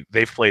say, hey,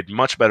 they've played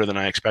much better than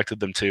I expected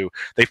them to.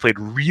 They played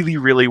really,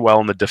 really well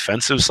on the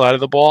defensive side of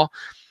the ball,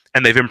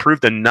 and they've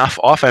improved enough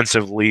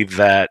offensively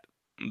that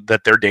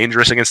they're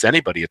dangerous against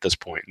anybody at this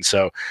point. And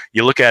so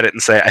you look at it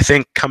and say, I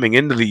think coming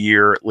into the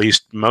year, at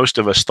least most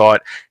of us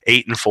thought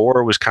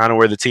 8-4 was kind of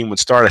where the team would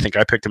start. I think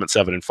I picked them at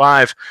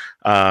 7-5.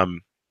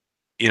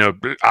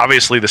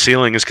 Obviously the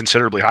ceiling is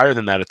considerably higher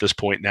than that at this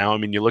point now. I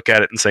mean, you look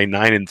at it and say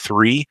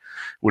 9-3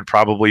 would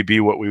probably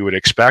be what we would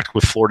expect,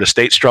 with Florida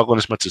State struggling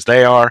as much as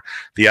they are.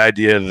 The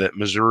idea that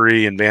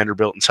Missouri and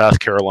Vanderbilt and South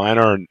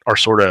Carolina are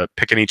sort of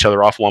picking each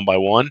other off one by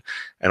one,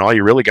 and all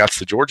you really got is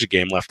the Georgia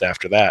game left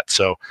after that.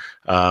 So,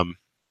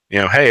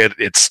 hey,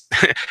 it's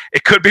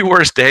it could be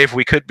worse, Dave.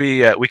 We could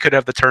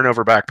have the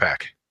turnover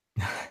backpack,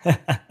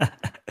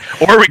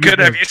 or we could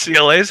have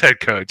UCLA's head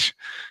coach.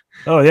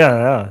 Oh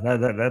yeah,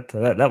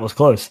 that was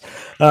close.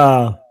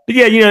 But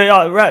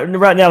yeah,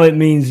 right now it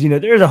means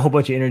there's a whole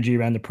bunch of energy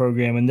around the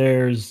program, and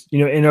there's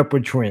an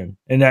upward trend,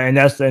 and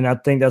I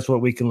think that's what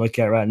we can look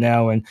at right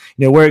now. And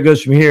where it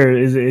goes from here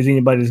is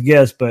anybody's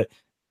guess, but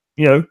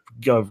game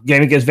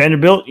against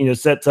Vanderbilt,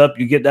 sets up.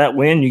 You get that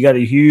win. You got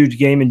a huge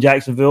game in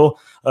Jacksonville.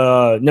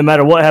 No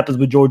matter what happens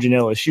with Georgia and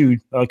LSU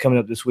coming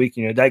up this week,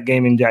 that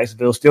game in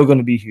Jacksonville is still going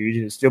to be huge.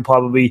 It still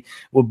probably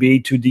will be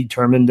to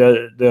determine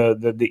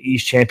the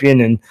East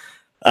champion. And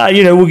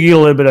we'll get a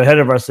little bit ahead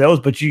of ourselves,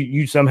 but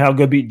you somehow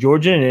go beat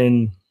Georgia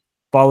and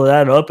follow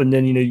that up, and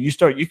then you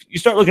start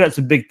looking at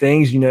some big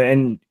things,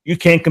 and you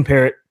can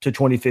compare it to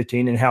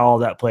 2015 and how all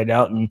that played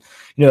out. And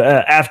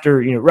after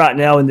right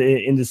now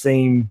in the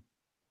same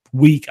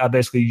week, I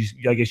guess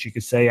you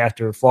could say,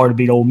 after Florida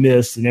beat Ole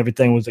Miss and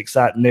everything was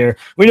exciting there,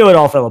 we know it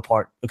all fell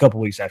apart a couple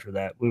weeks after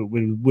that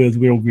with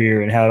Will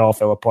Grier and how it all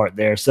fell apart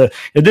there. So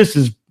this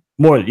is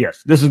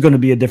this is going to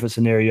be a different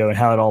scenario and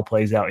how it all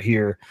plays out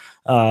here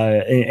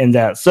and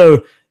that.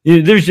 So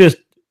there's just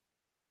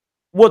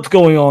what's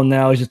going on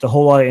now is just a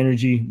whole lot of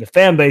energy. The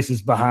fan base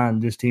is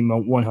behind this team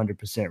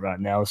 100% right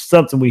now. It's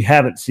something we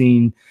haven't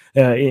seen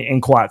in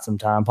quite some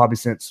time, probably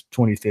since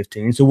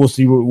 2015. So we'll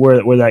see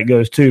where that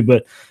goes too.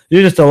 But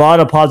there's just a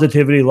lot of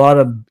positivity, a lot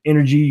of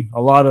energy,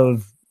 a lot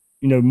of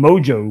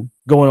mojo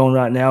going on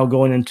right now,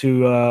 going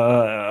into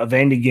a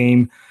Vandy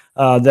game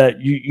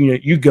that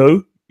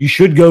you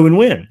should go and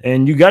win,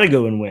 and you got to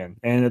go and win,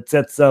 and it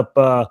sets up.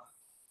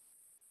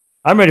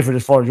 I'm ready for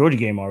this Florida Georgia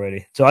game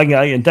already, so I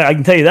can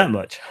tell you that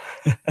much.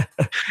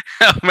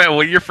 Oh, man,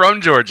 well, you're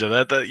from Georgia.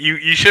 That you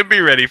should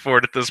be ready for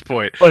it at this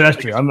point. Oh, that's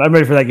true. I'm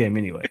ready for that game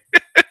anyway.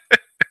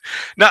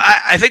 No,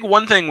 I think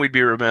one thing I'd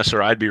be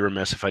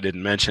remiss if I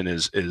didn't mention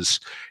is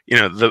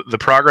the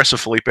progress of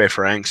Felipe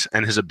Franks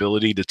and his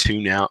ability to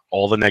tune out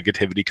all the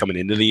negativity coming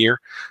into the year.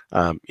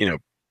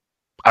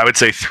 I would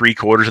say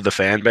 3/4 of the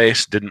fan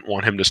base didn't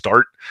want him to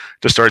start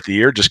the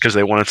year just because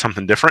they wanted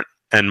something different.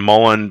 And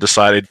Mullen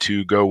decided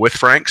to go with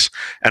Franks,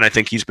 and I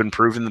think he's been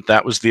proven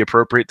that was the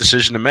appropriate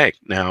decision to make.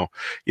 Now,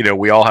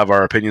 we all have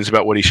our opinions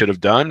about what he should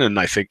have done, and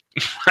I think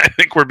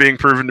we're being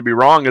proven to be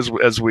wrong as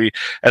we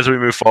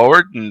move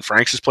forward. And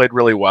Franks has played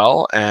really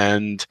well,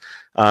 and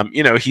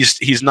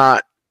he's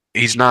not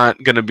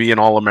going to be an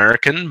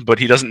All-American, but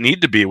he doesn't need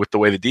to be with the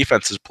way the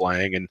defense is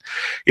playing. And,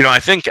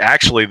 I think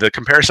actually the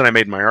comparison I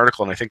made in my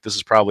article, and I think this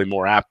is probably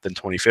more apt than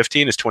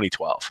 2015, is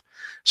 2012.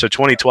 So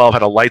 2012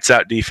 had a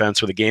lights-out defense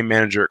with a game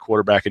manager at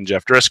quarterback in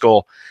Jeff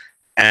Driscoll.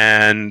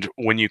 And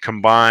when you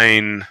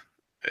combine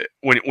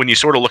when you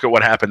sort of look at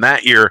what happened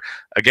that year,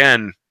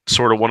 again,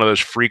 sort of one of those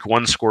freak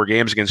one-score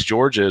games against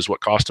Georgia is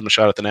what cost them a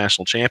shot at the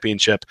national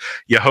championship.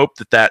 You hope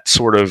that's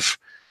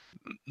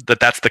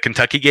the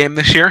Kentucky game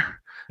this year.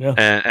 Yeah.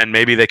 And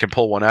maybe they can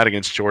pull one out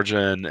against Georgia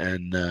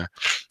and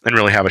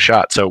really have a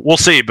shot. So we'll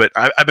see. But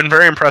I've been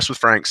very impressed with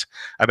Franks.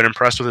 I've been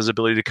impressed with his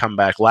ability to come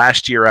back.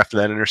 Last year, after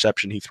that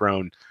interception he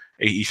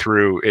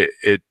threw,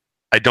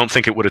 I don't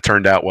think it would have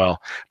turned out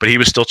well. But he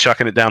was still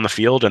chucking it down the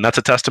field, and that's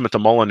a testament to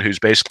Mullen, who's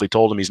basically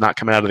told him he's not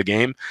coming out of the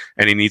game,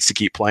 and he needs to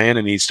keep playing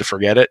and needs to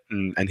forget it,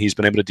 and he's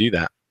been able to do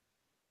that.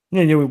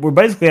 Yeah, we're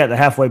basically at the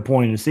halfway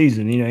point in the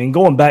season, and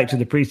going back to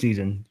the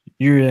preseason,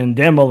 you're in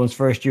Dan Mullen's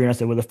first year, and I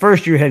said, well, the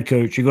first-year head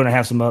coach, you're going to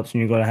have some ups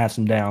and you're going to have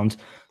some downs.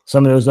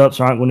 Some of those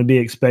ups aren't going to be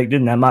expected,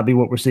 and that might be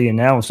what we're seeing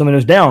now. And some of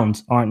those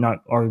downs are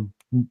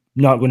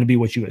not going to be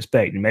what you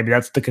expect, and maybe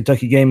that's the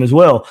Kentucky game as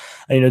well.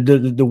 Where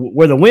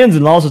the wins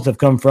and losses have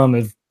come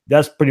from,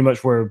 that's pretty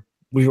much where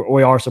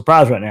we are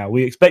surprised right now.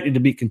 We expected to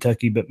beat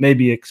Kentucky, but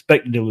maybe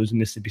expected to lose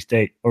Mississippi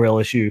State or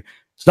LSU.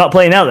 It's not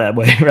playing out that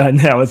way right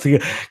now. It's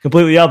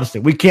completely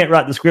opposite. We can't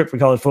write the script for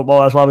college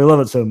football. That's why we love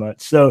it so much.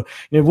 So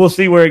we'll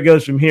see where it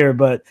goes from here.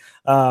 But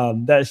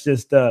that's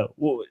just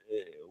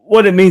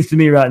what it means to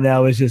me right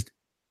now is just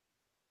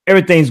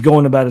everything's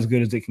going about as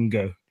good as it can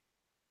go.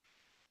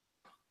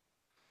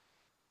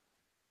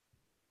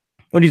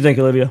 What do you think,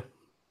 Olivia?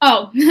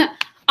 Oh,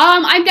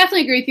 I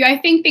definitely agree with you. I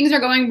think things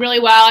are going really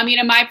well. I mean,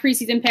 in my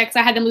preseason picks,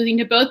 I had them losing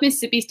to both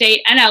Mississippi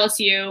State and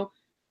LSU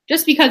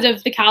just because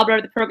of the caliber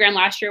of the program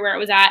last year where it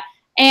was at.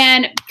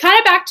 And kind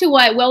of back to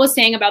what Will was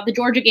saying about the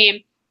Georgia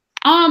game.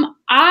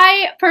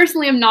 I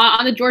personally am not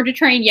on the Georgia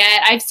train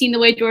yet. I've seen the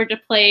way Georgia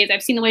plays.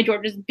 I've seen the way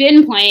Georgia's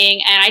been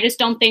playing, and I just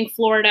don't think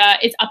Florida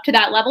is up to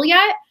that level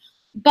yet.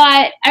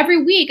 But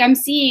every week I'm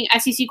seeing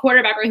SEC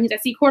quarterback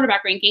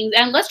rankings,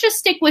 and let's just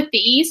stick with the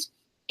East.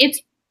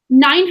 It's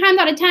 9 times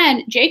out of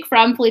 10, Jake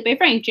Fromm, Felipe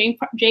Franks.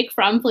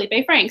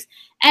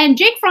 And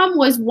Jake Fromm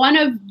was one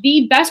of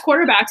the best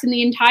quarterbacks in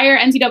the entire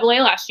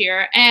NCAA last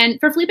year. And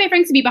for Felipe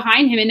Franks to be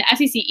behind him in the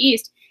SEC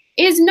East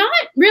is not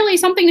really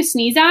something to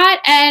sneeze at.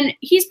 And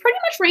he's pretty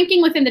much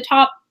ranking within the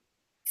top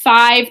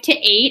 5 to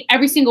 8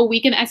 every single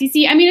week in the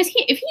SEC. I mean, if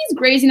he's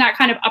grazing that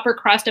kind of upper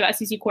crust of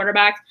SEC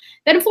quarterbacks,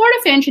 then Florida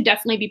fans should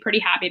definitely be pretty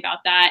happy about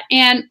that.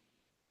 And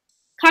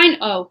I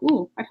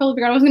totally forgot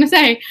what I was going to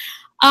say.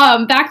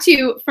 Back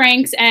to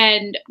Franks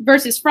and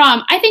versus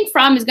Fromm. I think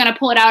Fromm is going to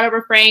pull it out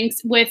over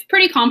Franks with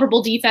pretty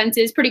comparable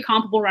defenses, pretty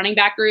comparable running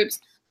back groups.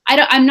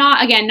 I'm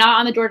not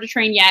on the Georgia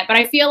train yet, but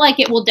I feel like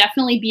it will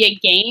definitely be a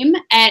game.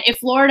 And if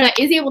Florida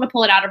is able to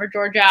pull it out over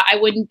Georgia, I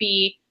wouldn't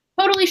be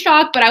totally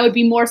shocked, but I would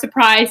be more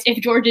surprised if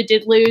Georgia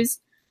did lose.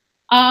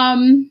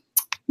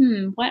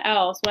 What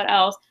else?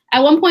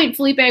 At one point,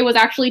 Felipe was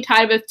actually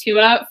tied with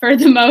Tua for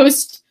the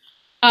most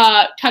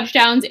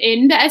touchdowns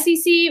in the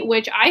SEC,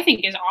 which I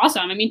think is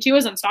awesome. I mean,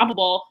 Tua's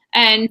unstoppable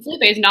and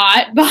Felipe's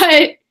not,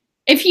 but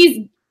if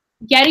he's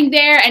getting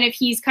there and if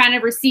he's kind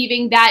of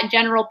receiving that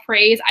general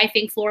praise, I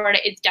think Florida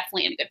is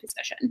definitely in a good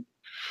position.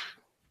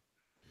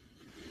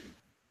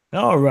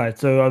 All right,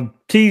 so I've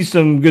teased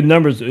some good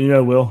numbers.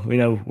 Will,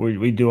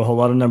 we do a whole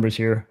lot of numbers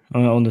here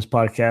on this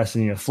podcast,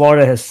 and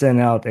Florida has sent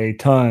out a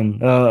ton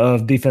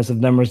of defensive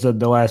numbers the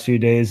last few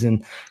days,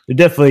 and they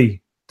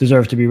definitely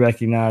deserve to be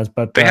recognized.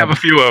 But they have a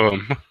few of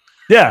them.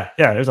 Yeah,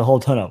 there's a whole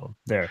ton of them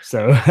there.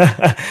 So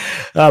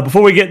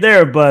before we get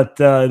there, but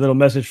a little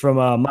message from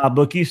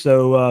MyBookie.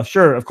 So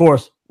sure, of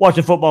course,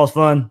 watching football is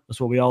fun.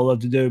 That's what we all love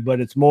to do, but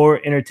it's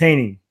more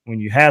entertaining when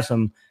you have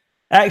some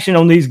action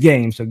on these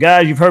games. So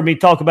guys, you've heard me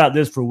talk about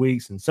this for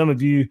weeks, and some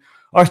of you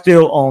are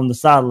still on the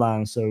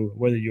sidelines. So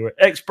whether you're an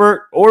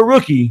expert or a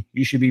rookie,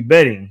 you should be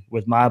betting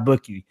with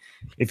MyBookie.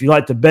 If you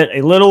like to bet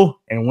a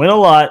little and win a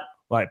lot,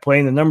 like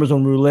playing the numbers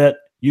on roulette,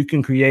 you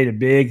can create a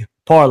big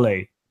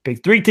parlay.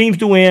 Pick 3 teams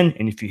to win,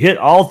 and if you hit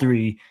all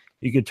 3,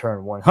 you could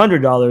turn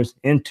 $100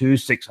 into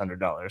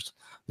 $600.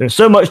 There's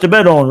so much to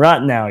bet on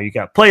right now. You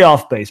got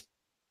playoff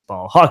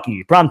baseball,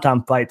 hockey,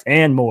 primetime fights,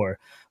 and more.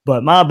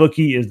 But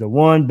MyBookie is the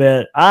one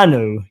bet I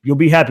know you'll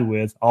be happy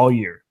with all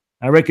year.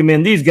 I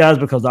recommend these guys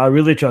because I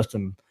really trust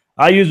them.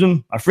 I use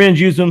them, my friends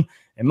use them,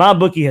 and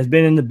MyBookie has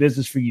been in the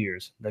business for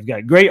years. They've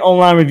got great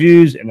online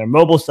reviews, and their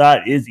mobile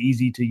site is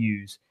easy to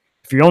use.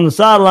 If you're on the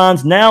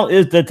sidelines, now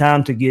is the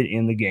time to get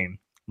in the game.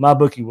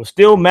 MyBookie will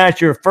still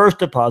match your first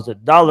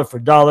deposit dollar for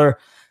dollar,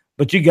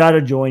 but you got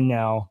to join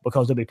now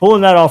because they'll be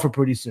pulling that offer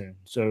pretty soon.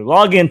 So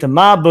log into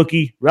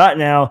MyBookie right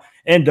now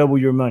and double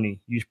your money.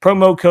 Use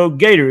promo code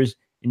Gators,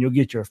 and you'll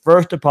get your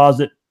first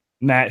deposit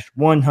matched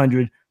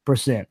 100%.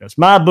 That's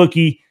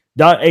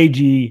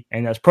MyBookie.ag,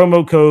 and that's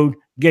promo code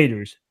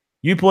Gators.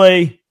 You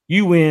play,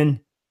 you win,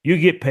 you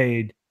get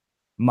paid.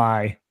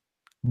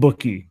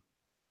 MyBookie.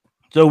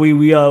 So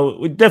we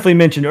definitely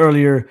mentioned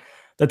earlier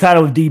the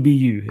title of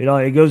DBU.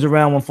 It goes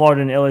around when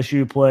Florida and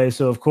LSU play.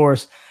 So, of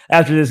course,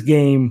 after this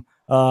game,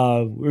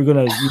 we're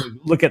going to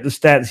look at the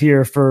stats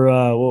here for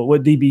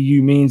what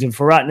DBU means. And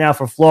for right now,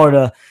 for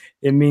Florida,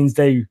 it means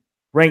they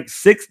rank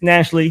 6th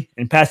nationally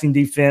in passing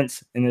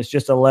defense, and it's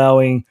just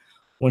allowing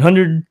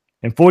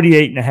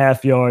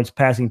 148.5 yards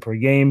passing per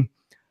game.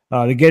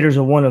 The Gators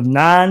are one of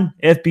 9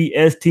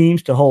 FBS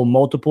teams to hold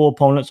multiple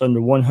opponents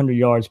under 100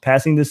 yards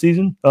passing this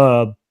season.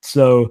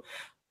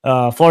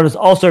 Florida's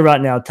also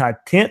right now tied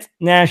 10th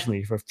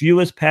nationally for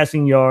fewest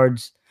passing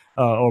yards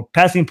or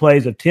passing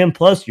plays of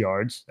 10-plus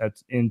yards.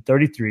 That's in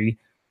 33.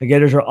 The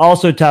Gators are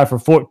also tied for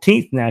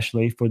 14th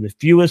nationally for the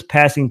fewest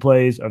passing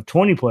plays of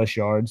 20-plus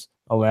yards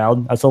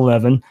allowed. That's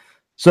 11.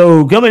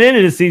 So coming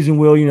into the season,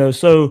 Will,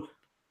 so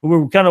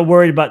we're kind of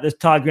worried about this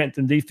Todd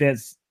Grantham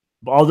defense,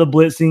 all the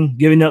blitzing,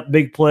 giving up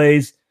big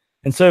plays.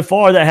 And so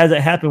far, that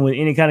hasn't happened with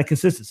any kind of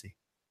consistency.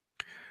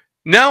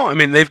 No, I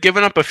mean, they've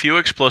given up a few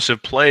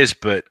explosive plays,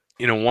 but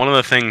one of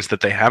the things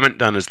that they haven't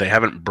done is they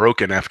haven't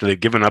broken after they've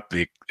given up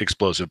the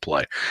explosive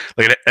play.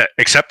 Like,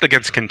 except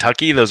against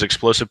Kentucky, those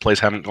explosive plays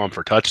haven't gone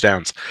for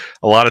touchdowns.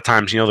 A lot of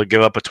times, they'll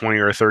give up a 20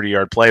 or a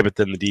 30-yard play, but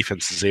then the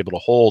defense is able to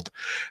hold.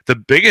 The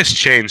biggest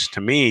change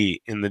to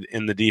me in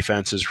the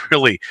defense is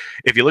really,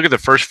 if you look at the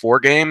first 4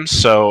 games,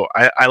 so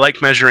I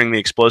like measuring the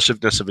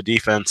explosiveness of a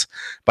defense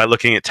by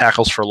looking at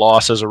tackles for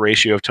loss as a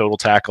ratio of total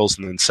tackles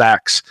and then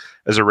sacks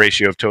as a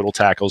ratio of total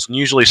tackles, and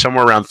usually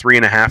somewhere around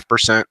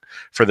 3.5%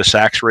 for the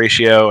sacks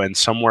ratio and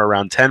somewhere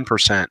around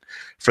 10%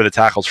 for the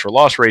tackles for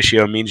loss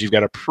ratio means you've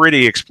got a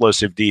pretty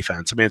explosive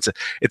defense. I mean,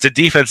 it's a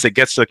defense that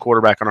gets to the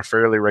quarterback on a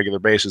fairly regular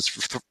basis.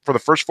 For the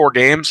first 4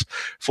 games,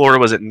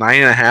 Florida was at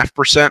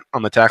 9.5%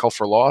 on the tackle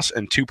for loss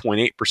and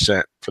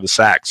 2.8% for the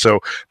sack. So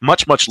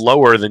much, much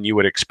lower than you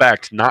would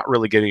expect, not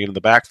really getting into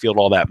the backfield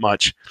all that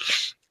much.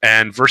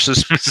 And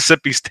versus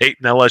Mississippi State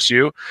and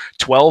LSU,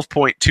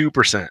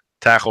 12.2%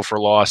 tackle for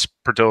loss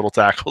per total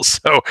tackles.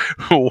 So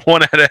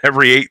 1 out of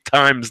every 8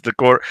 times the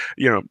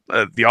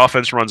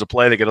offense runs a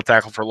play, they get a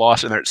tackle for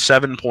loss, and they're at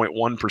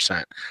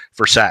 7.1%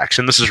 for sacks.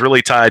 And this is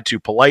really tied to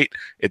Polite,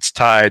 it's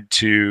tied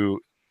to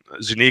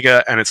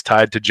Zuniga, and it's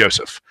tied to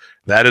Joseph.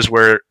 That is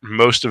where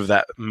most of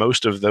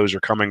those are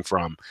coming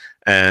from.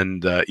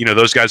 And,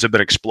 those guys have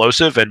been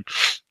explosive, and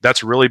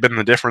that's really been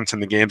the difference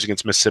in the games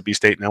against Mississippi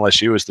State and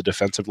LSU is the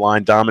defensive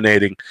line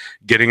dominating,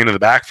 getting into the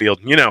backfield.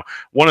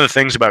 One of the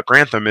things about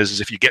Grantham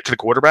is if you get to the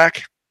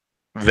quarterback,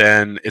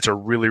 then it's a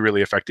really,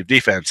 really effective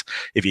defense.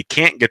 If you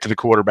can't get to the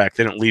quarterback,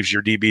 then it leaves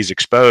your DBs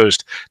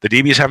exposed. The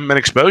DBs haven't been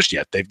exposed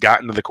yet. They've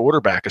gotten to the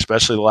quarterback,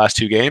 especially the last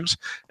 2 games.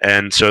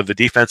 And so the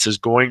defense is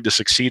going to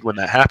succeed when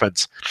that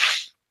happens.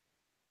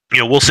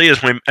 We'll see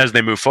as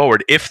they move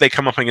forward. If they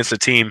come up against a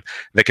team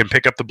that can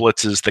pick up the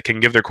blitzes, that can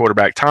give their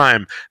quarterback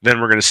time, then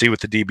we're going to see what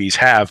the DBs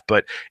have.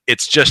 But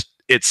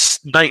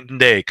it's night and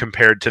day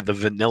compared to the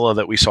vanilla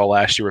that we saw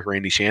last year with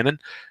Randy Shannon.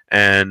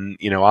 And,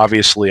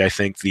 obviously I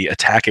think the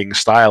attacking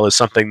style is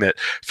something that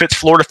fits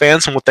Florida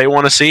fans and what they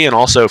want to see, and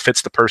also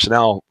fits the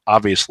personnel,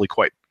 obviously,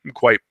 quite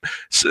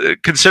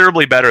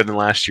considerably better than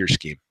last year's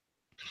scheme.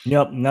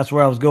 Yep, and that's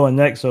where I was going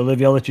next. So,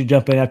 Olivia, I'll let you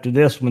jump in after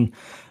this one.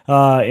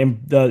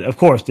 Of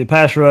course, the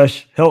pass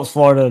rush helps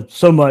Florida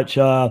so much.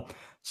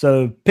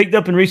 So picked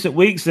up in recent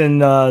weeks,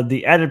 and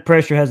the added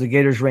pressure has the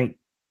Gators ranked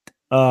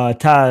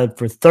tied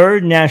for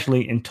 3rd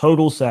nationally in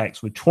total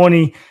sacks with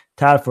 20,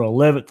 tied for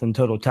 11th in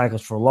total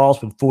tackles for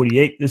loss with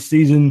 48 this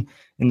season.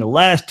 In the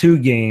last 2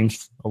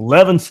 games,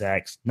 11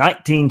 sacks,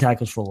 19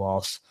 tackles for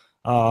loss.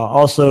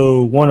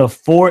 Also one of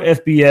 4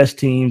 FBS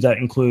teams that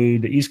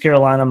include East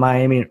Carolina,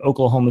 Miami, and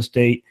Oklahoma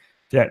State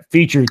that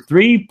feature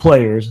 3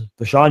 players,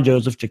 Vashawn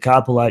Joseph,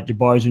 Ja'Kai Polite,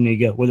 Jabari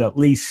Zuniga, with at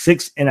least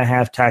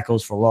 6.5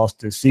 tackles for loss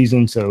this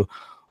season. So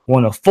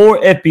one of 4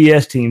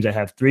 FBS teams that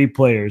have 3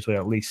 players with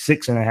at least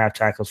 6.5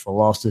 tackles for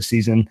loss this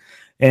season.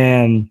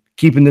 And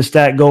keeping the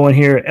stat going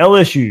here,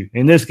 LSU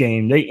in this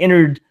game, they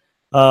entered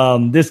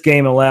this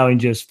game allowing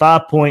just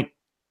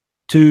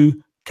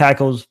 5.2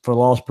 tackles for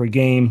loss per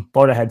game.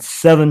 Florida had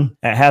 7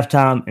 at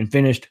halftime and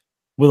finished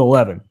with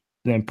 11.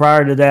 Then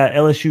prior to that,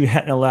 LSU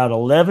hadn't allowed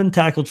 11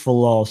 tackles for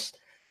loss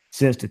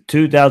since the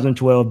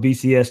 2012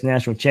 BCS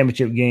National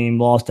Championship game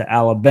loss to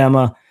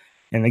Alabama.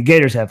 And the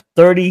Gators have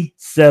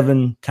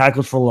 37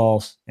 tackles for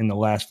loss in the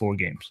last 4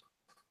 games.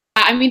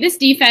 I mean, this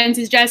defense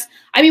is just,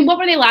 what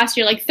were they last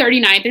year? Like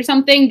 39th or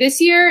something?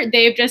 This year,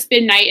 they've just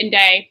been night and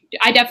day.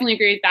 I definitely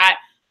agree with that.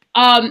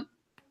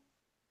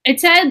 It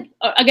said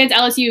against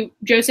LSU,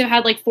 Joseph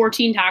had like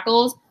 14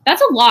 tackles.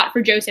 That's a lot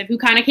for Joseph, who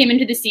kind of came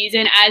into the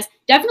season as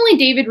definitely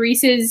David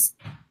Reese's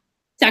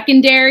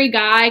secondary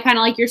guy, kind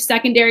of like your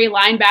secondary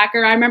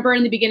linebacker. I remember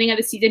in the beginning of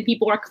the season,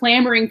 people were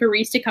clamoring for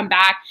Reese to come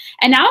back.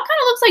 And now it kind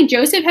of looks like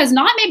Joseph has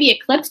not maybe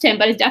eclipsed him,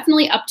 but is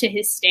definitely up to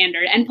his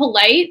standard. And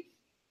Polite,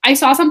 I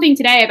saw something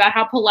today about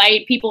how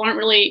Polite people didn't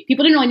really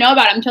know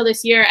about him until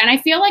this year. And I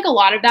feel like a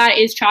lot of that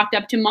is chalked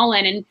up to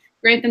Mullen and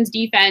Grantham's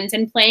defense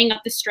and playing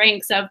up the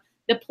strengths of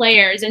the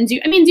players. And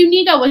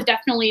Zuniga was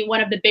definitely one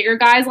of the bigger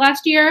guys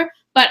last year,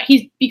 but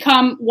he's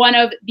become one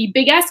of the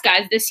biggest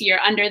guys this year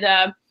under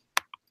the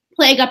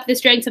playing up the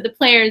strengths of the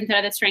players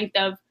instead of the strength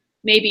of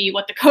maybe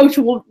what the coach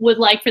would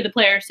like for the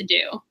players to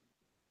do.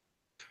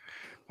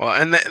 Well,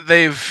 and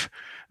they've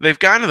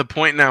gotten to the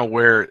point now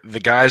where the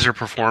guys are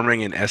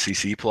performing in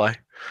SEC play.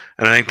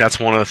 And I think that's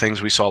one of the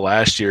things we saw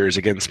last year is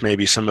against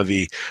maybe some of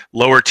the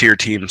lower tier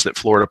teams that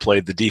Florida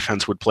played, the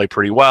defense would play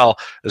pretty well,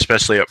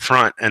 especially up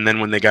front. And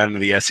then when they got into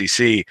the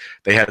SEC,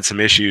 they had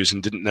some issues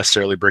and didn't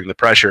necessarily bring the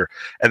pressure.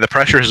 And the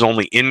pressure has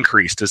only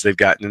increased as they've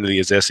gotten into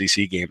these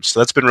SEC games. So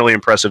that's been really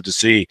impressive to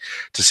see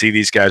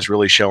these guys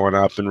really showing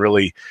up and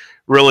really,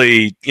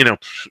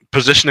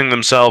 positioning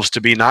themselves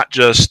to be not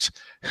just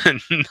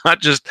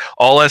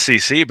all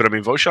SEC, but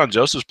Vashawn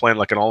Joseph's playing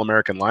like an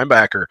All-American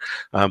linebacker,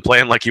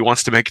 playing like he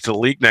wants to make it to the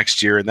league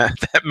next year, and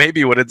that may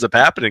be what ends up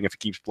happening if he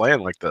keeps playing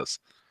like this.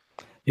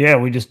 Yeah,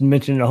 we just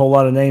mentioned a whole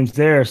lot of names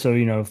there.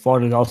 So,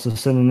 Florida's also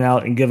sending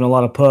out and giving a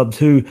lot of pub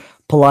to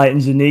Polite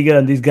and Zuniga,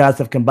 and these guys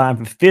have combined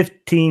for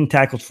 15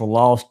 tackles for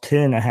loss,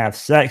 10.5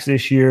 sacks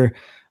this year.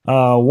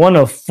 one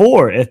of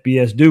 4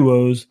 FBS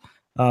duos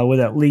with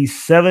at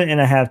least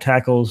 7.5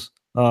 tackles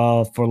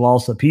for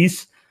loss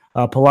apiece.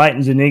 Polite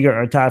and Zuniga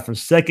are tied for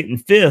 2nd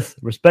and 5th,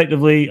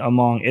 respectively,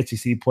 among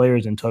SEC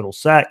players in total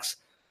sacks.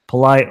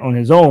 Polite on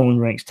his own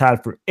ranks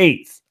tied for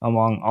 8th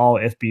among all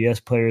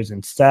FBS players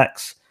in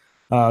sacks.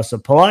 So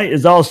Polite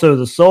is also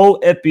the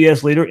sole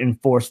FBS leader in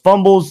forced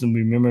fumbles. And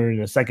we remember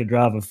the second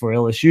drive for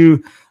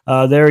LSU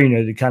there,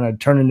 to kind of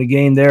turn in the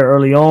game there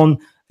early on.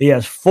 He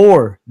has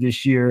 4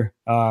 this year.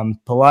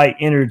 Polite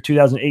entered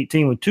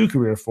 2018 with 2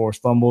 career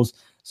forced fumbles.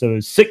 So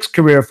 6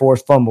 career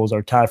forced fumbles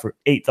are tied for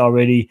 8th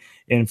already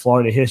in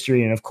Florida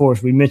history. And, of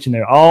course, we mentioned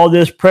there all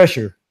this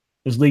pressure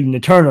is leading to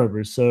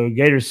turnovers. So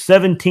Gators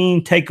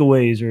 17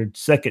 takeaways are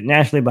second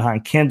nationally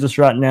behind Kansas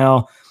right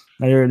now.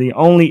 They're the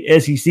only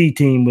SEC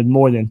team with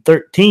more than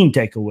 13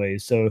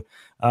 takeaways.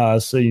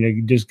 So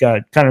you just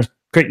got kind of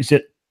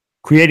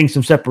creating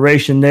some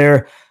separation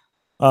there.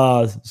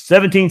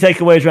 17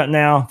 takeaways right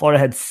now. Florida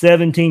had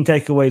 17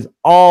 takeaways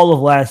all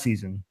of last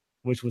season,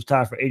 which was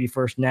tied for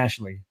 81st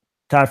nationally.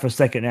 Tied for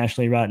 2nd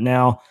nationally right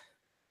now.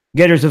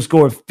 Gators have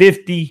scored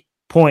 50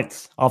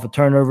 points off of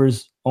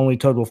turnovers, only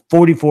total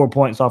 44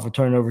 points off of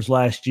turnovers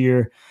last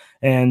year.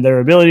 And their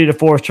ability to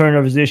force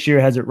turnovers this year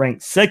has it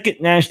ranked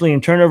 2nd nationally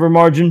in turnover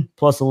margin,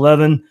 plus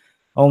 11.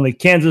 Only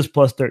Kansas,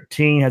 plus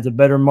 13, has a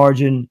better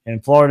margin.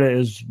 And Florida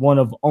is one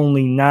of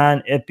only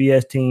 9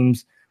 FBS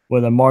teams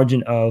with a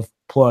margin of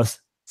plus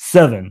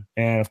 7.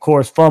 And, of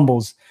course,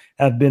 fumbles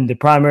have been the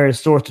primary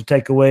source of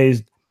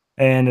takeaways.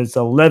 And it's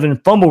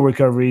 11 fumble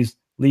recoveries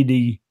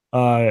lead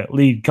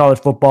college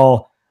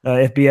football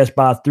FBS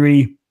by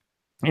 3.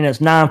 And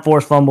it's 9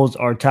 forced fumbles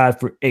are tied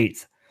for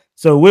 8th.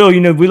 So, Will,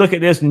 if we look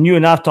at this, and you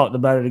and I've talked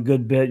about it a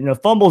good bit,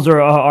 fumbles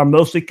are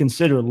mostly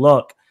considered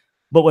luck.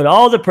 But with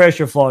all the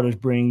pressure Florida's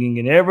bringing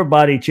and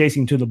everybody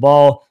chasing to the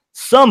ball,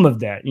 some of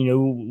that,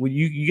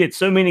 you get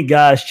so many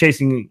guys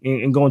chasing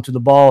and going to the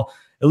ball,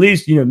 at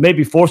least,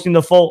 maybe forcing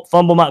the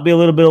fumble might be a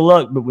little bit of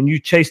luck. But when you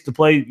chase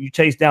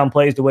down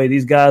plays the way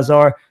these guys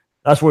are,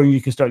 that's where you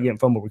can start getting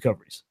fumble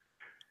recoveries.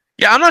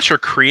 Yeah, I'm not sure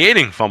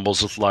creating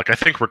fumbles is luck. I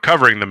think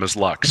recovering them is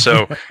luck.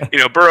 So,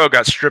 Burrow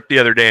got stripped the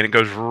other day and it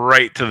goes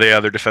right to the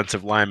other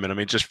defensive lineman. I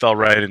mean, it just fell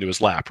right into his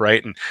lap,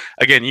 right? And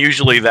again,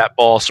 usually that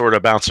ball sort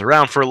of bounces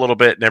around for a little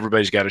bit and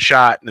everybody's got a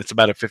shot and it's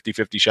about a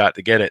 50-50 shot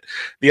to get it.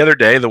 The other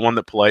day, the one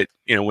that Polite,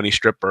 when he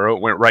stripped Burrow,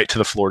 it went right to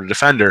the Florida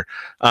defender.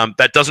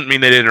 That doesn't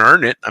mean they didn't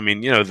earn it. I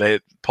mean,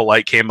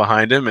 Polite came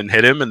behind him and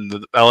hit him, and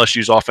the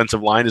LSU's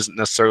offensive line isn't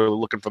necessarily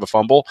looking for the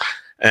fumble.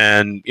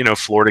 And,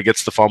 Florida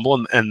gets the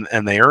fumble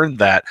and they earned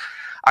that.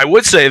 I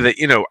would say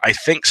that, I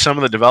think some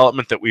of the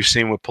development that we've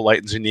seen with Polite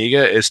and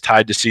Zuniga is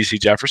tied to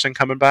CeCe Jefferson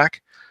coming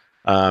back.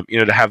 To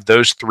have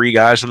those 3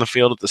 guys on the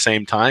field at the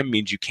same time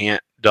means you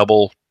can't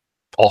double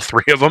all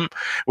 3 of them,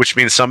 which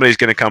means somebody's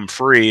going to come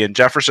free. And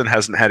Jefferson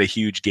hasn't had a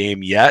huge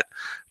game yet,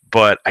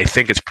 but I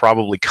think it's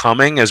probably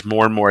coming as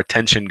more and more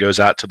attention goes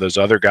out to those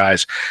other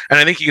guys. And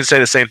I think you can say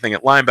the same thing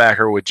at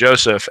linebacker with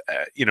Joseph,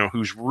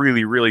 who's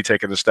really, really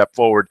taken a step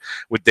forward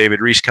with David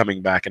Reese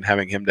coming back and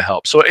having him to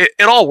help. So it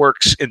all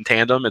works in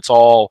tandem. It's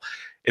all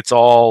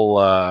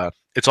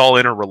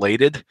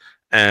interrelated.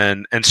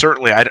 And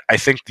certainly I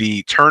think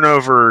the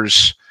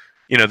turnovers,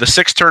 the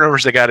 6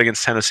 turnovers they got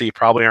against Tennessee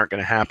probably aren't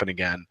going to happen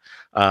again.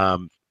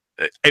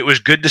 It was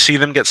good to see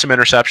them get some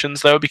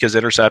interceptions, though, because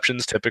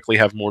interceptions typically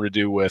have more to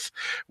do with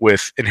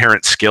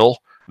inherent skill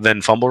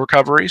than fumble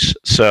recoveries.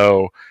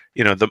 So,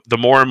 the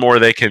more and more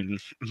they can,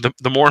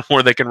 the more and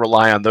more they can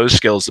rely on those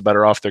skills, the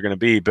better off they're going to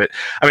be. But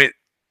I mean,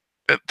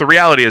 the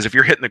reality is if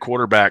you're hitting the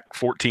quarterback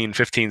 14,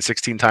 15,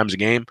 16 times a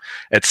game,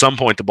 at some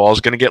point the ball is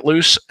going to get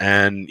loose.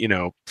 And,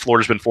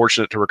 Florida's been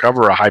fortunate to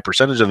recover a high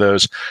percentage of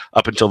those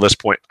up until this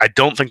point. I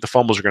don't think the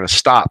fumbles are going to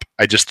stop.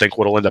 I just think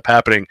what will end up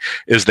happening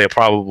is they'll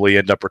probably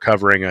end up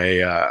recovering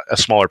a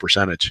smaller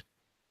percentage.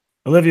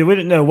 Olivia, we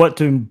didn't know what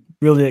to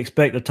really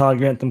expect of Todd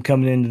Grantham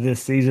coming into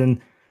this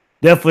season.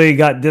 Definitely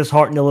got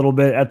disheartened a little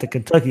bit at the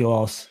Kentucky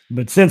loss.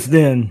 But since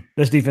then,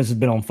 this defense has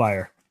been on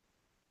fire.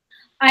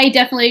 I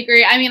definitely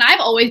agree. I mean, I've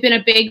always been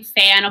a big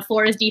fan of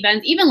Florida's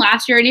defense, even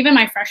last year and even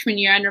my freshman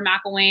year under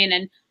McElwain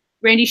and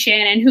Randy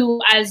Shannon, who,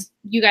 as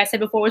you guys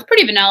said before, was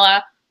pretty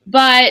vanilla.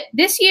 But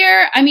this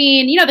year, I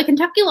mean, the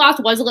Kentucky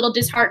loss was a little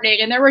disheartening,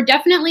 and there were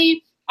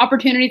definitely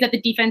opportunities that the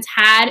defense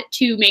had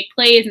to make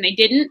plays, and they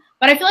didn't.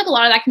 But I feel like a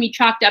lot of that can be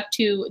chalked up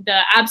to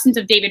the absence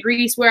of David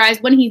Reese,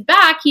 whereas when he's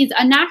back, he's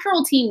a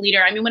natural team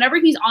leader. I mean, whenever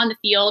he's on the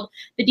field,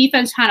 the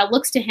defense kind of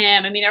looks to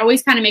him. I mean, they're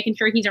always kind of making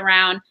sure he's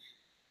around.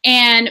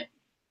 And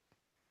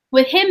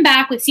with him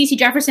back, with CeCe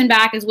Jefferson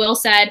back, as Will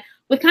said,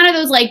 with kind of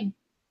those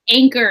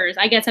anchors,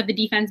 I guess, of the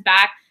defense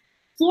back,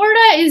 Florida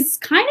is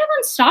kind of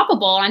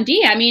unstoppable on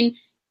D. I mean,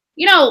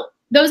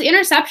 those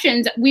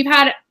interceptions, we've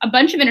had a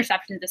bunch of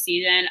interceptions this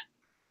season,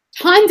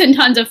 tons and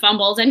tons of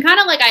fumbles, and kind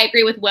of I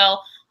agree with Will,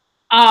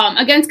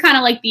 against kind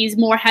of these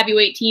more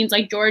heavyweight teams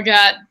like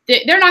Georgia,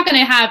 they're not going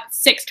to have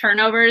 6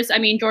 turnovers. I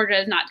mean, Georgia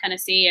is not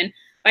Tennessee and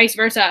vice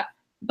versa.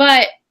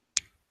 But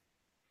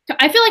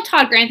I feel like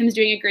Todd Grantham's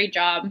doing a great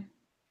job.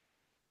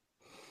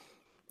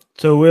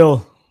 So,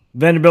 Will,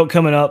 Vanderbilt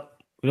coming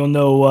up, We don't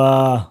know,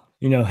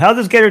 how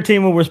this Gator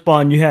team will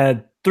respond. You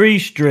had 3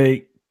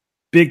 straight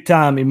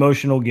big-time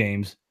emotional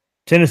games: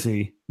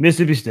 Tennessee,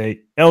 Mississippi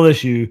State,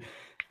 LSU,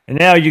 and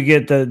now you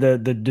get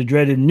the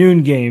dreaded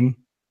noon game.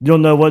 You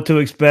don't know what to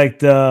expect,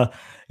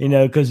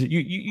 because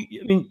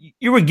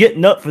you were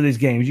getting up for these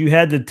games. You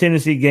had the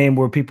Tennessee game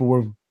where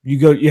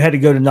you had to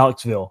go to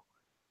Knoxville,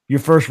 your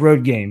first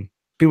road game.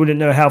 People didn't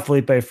know how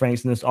Felipe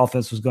Franks and this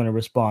offense was going to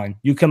respond.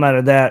 You come out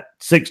of that,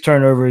 6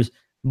 turnovers,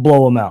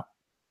 blow them out.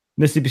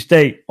 Mississippi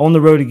State on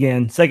the road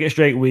again, second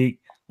straight week.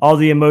 All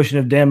the emotion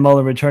of Dan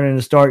Mullen returning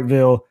to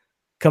Starkville,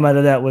 come out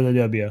of that with a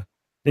W.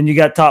 Then you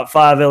got top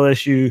 5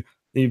 LSU,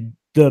 the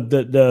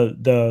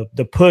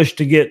push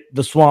to get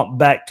the Swamp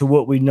back to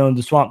what we've known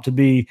the Swamp to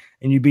be,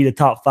 and you beat a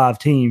top 5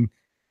 team.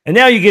 And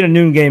now you get a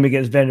noon game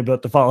against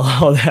Vanderbilt to follow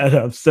all that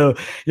up. So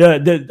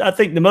I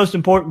think the most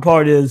important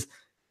part is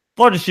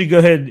Florida should go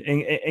ahead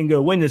and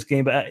go win this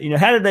game. But,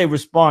 how did they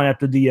respond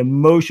after the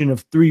emotion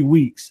of 3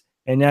 weeks,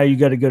 and now you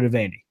got to go to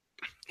Vandy?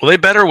 Well, they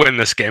better win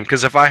this game,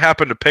 because if I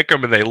happen to pick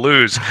them and they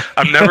lose,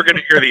 I'm never going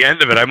to hear the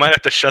end of it. I might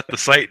have to shut the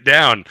site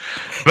down.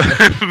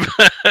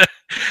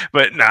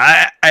 But no,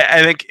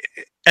 I think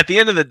at the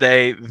end of the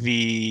day,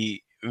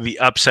 the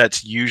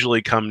upsets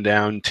usually come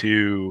down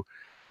to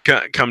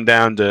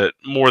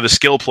more the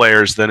skill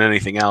players than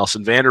anything else.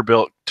 And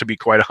Vanderbilt, to be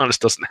quite honest,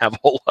 doesn't have a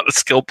whole lot of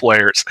skill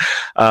players.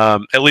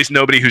 At least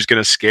nobody who's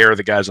going to scare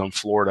the guys on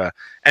Florida.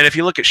 And if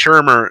you look at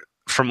Shermer,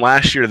 from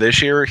last year to this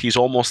year, he's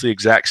almost the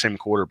exact same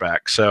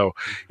quarterback. So,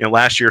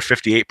 last year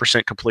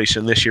 58%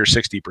 completion, this year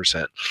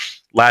 60%.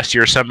 Last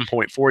year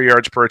 7.4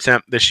 yards per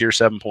attempt, this year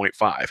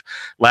 7.5.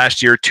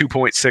 Last year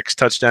 2.6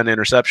 touchdown to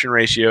interception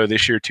ratio,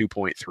 this year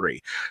 2.3.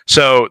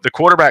 So the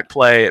quarterback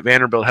play at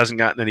Vanderbilt hasn't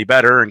gotten any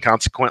better, and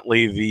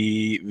consequently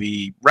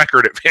the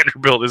record at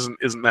Vanderbilt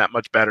isn't that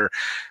much better.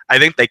 I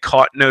think they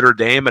caught Notre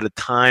Dame at a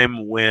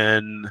time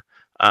when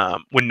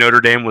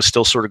Notre Dame was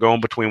still sort of going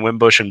between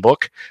Wimbush and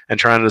Book and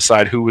trying to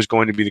decide who was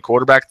going to be the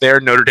quarterback there.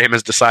 Notre Dame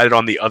has decided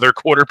on the other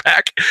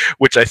quarterback,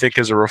 which I think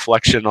is a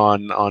reflection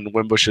on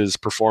Wimbush's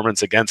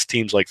performance against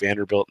teams like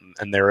Vanderbilt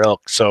and their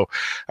ilk. So,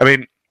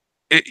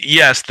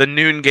 yes, the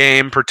noon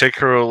game,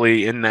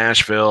 particularly in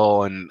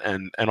Nashville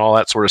and all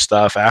that sort of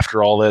stuff,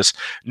 after all this,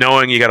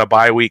 knowing you got a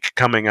bye week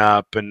coming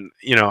up, and,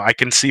 I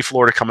can see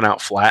Florida coming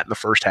out flat in the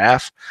first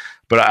half,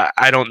 but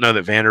I don't know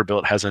that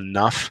Vanderbilt has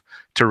enough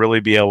to really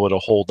be able to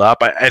hold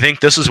up. I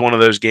think this is one of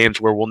those games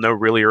where we'll know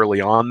really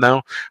early on,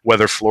 though,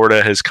 whether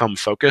Florida has come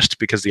focused,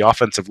 because the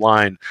offensive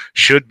line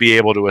should be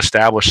able to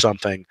establish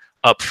something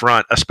up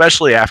front,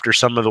 especially after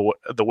some of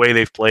the way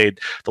they've played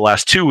the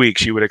last 2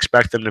 weeks. You would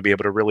expect them to be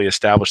able to really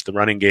establish the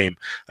running game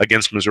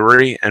against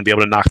Missouri and be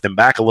able to knock them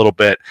back a little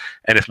bit.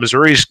 And if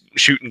Missouri's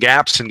shooting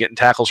gaps and getting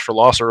tackles for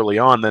loss early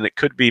on, then it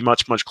could be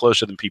much, much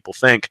closer than people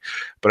think.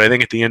 But I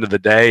think at the end of the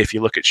day, if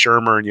you look at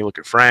Shermer and you look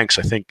at Franks,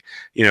 I think,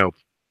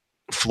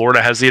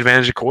 Florida has the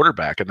advantage of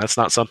quarterback, and that's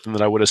not something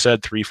that I would have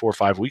said 3, 4,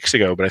 5 weeks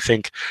ago. But I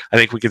think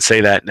we can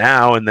say that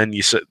now. And then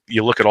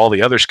you look at all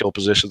the other skill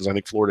positions. I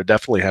think Florida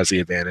definitely has the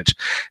advantage.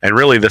 And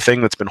really, the thing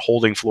that's been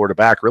holding Florida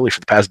back, really for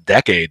the past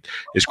decade,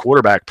 is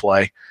quarterback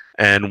play.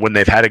 And when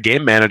they've had a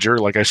game manager,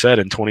 like I said,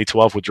 in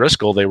 2012 with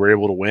Driscoll, they were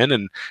able to win.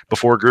 And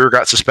before Greer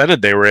got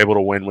suspended, they were able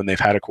to win when they've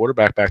had a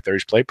quarterback back there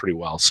who's played pretty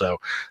well. So,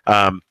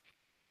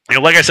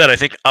 like I said, I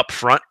think up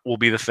front will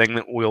be the thing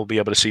that we'll be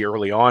able to see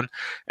early on.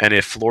 And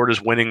if Florida's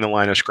winning the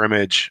line of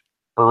scrimmage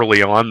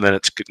early on, then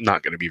it's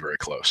not going to be very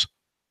close.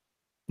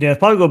 Yeah, it's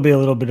probably going to be a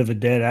little bit of a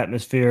dead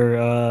atmosphere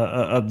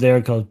up there.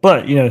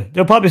 But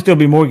there'll probably still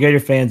be more Gator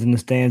fans in the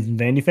stands than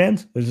Vandy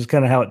fans. This is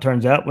kind of how it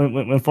turns out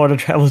when Florida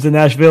travels to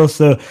Nashville.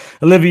 So,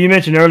 Olivia, you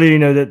mentioned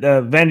earlier, that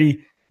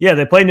Vandy,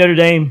 they played Notre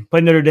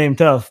Dame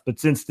tough. But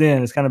since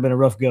then, it's kind of been a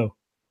rough go.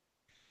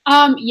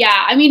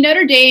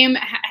 Notre Dame,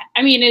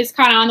 is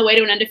kind of on the way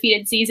to an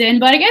undefeated season.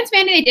 But against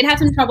Vandy, they did have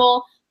some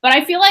trouble. But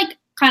I feel like,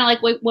 kind of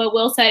like what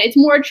Will said, it's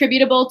more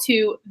attributable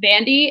to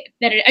to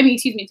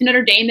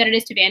Notre Dame than it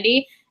is to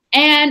Vandy.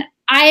 And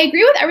I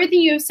agree with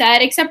everything you have said,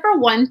 except for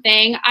one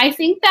thing. I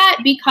think that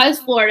because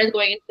Florida is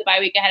going into the bye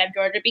week ahead of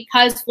Georgia,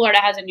 because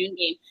Florida has a noon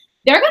game,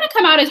 they're going to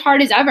come out as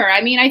hard as ever.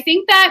 I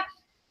think that,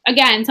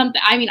 again,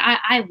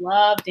 I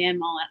love Dan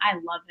Mullen. I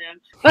love him.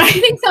 But I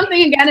think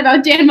something, again,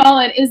 about Dan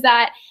Mullen is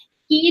that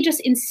he just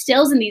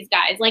instills in these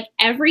guys, like,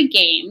 every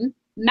game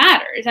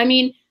matters.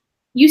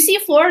 You see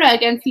Florida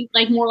against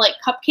more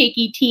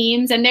cupcakey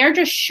teams, and they're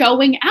just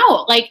showing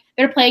out like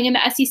they're playing in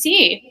the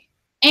SEC.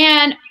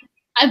 And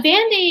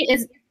Vandy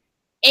is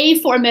a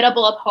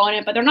formidable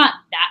opponent, but they're not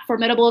that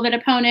formidable of an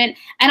opponent.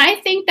 And I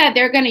think that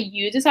they're going to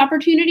use this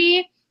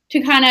opportunity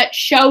to kind of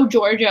show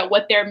Georgia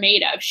what they're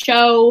made of,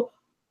 show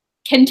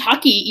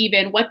Kentucky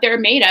even what they're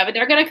made of. And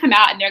they're going to come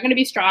out and they're going to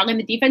be strong, and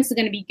the defense is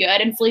going to be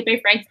good, and Felipe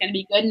Franks is going to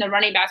be good, and the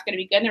running back's going to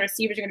be good, and the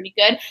receivers are going to be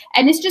good.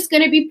 And it's just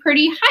going to be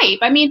pretty hype.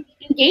 In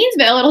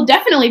Gainesville, it'll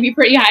definitely be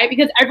pretty hype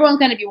because everyone's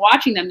going to be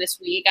watching them this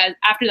week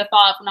after the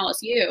fallout from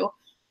LSU.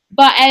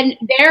 And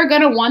they're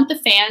going to want the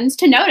fans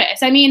to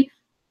notice. In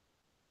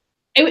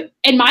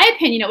my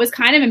opinion, it was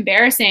kind of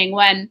embarrassing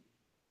when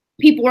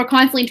people were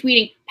constantly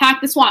tweeting,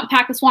 pack the swamp,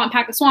 pack the swamp,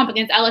 pack the swamp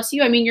against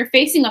LSU. I mean, you're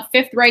facing a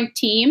 5th-ranked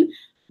team.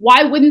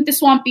 Why wouldn't the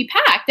swamp be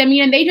packed? I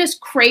mean, and they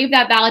just crave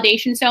that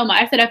validation so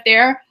much that if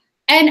they're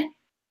 – and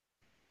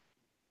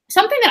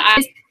something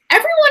that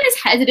everyone is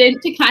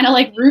hesitant to kind of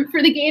like root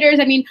for the Gators.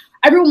 I mean,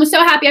 everyone was so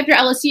happy after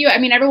LSU. I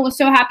mean, everyone was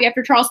so happy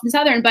after Charleston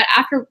Southern. But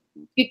after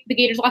the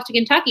Gators lost to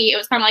Kentucky, it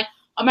was kind of like,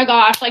 oh my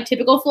gosh, like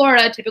typical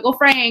Florida, typical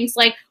Franks.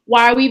 Like,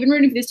 why are we even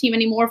rooting for this team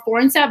anymore?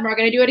 4-7, we're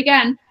going to do it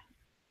again.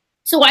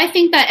 So I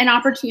think that an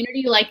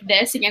opportunity like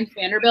this against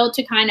Vanderbilt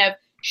to kind of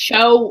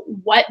show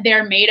what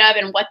they're made of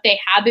and what they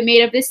have been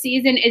made of this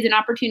season is an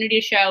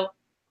opportunity to show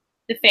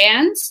the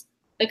fans,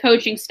 the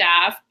coaching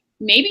staff,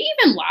 maybe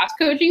even last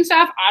coaching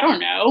staff, I don't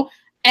know,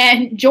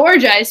 and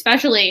Georgia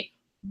especially,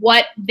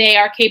 what they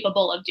are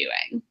capable of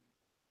doing.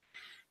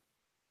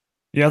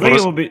 Yeah, I think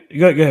it will be –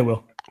 go ahead,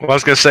 Will. Well, I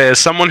was going to say, as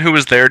someone who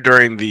was there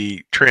during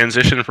the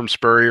transition from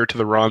Spurrier to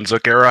the Ron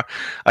Zook era,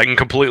 I can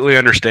completely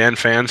understand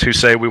fans who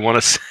say we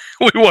want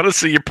to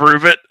see you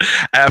prove it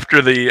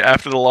after the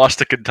loss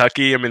to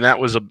Kentucky. I mean, that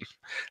was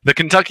the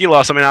Kentucky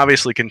loss. I mean,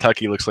 obviously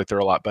Kentucky looks like they're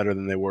a lot better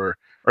than they were,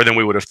 or than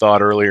we would have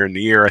thought earlier in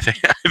the year. I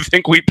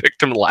think we picked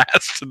them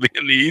last in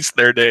the East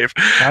there, Dave.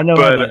 I know,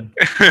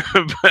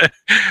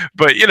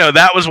 but you know,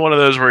 that was one of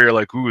those where you're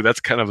like, ooh, that's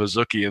kind of a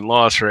Zookian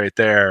loss right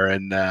there,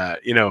 and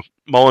you know.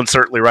 Mullen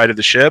certainly righted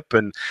the ship,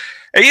 and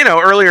you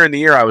know, earlier in the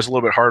year I was a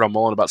little bit hard on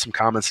Mullen about some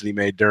comments that he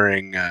made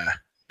during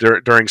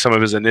some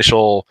of his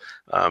initial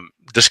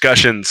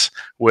discussions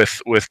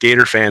with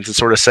Gator fans, and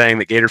sort of saying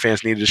that Gator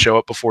fans needed to show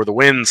up before the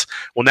wins.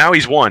 Well, now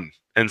he's won,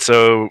 and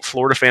so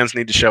Florida fans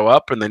need to show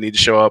up, and they need to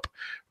show up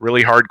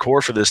really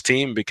hardcore for this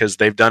team because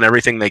they've done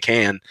everything they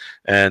can,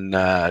 and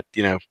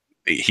you know.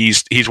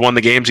 He's won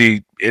the games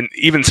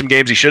even some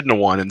games he shouldn't have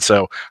won, and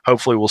so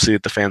hopefully we'll see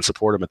that the fans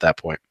support him at that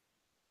point.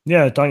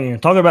 Yeah, talking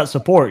about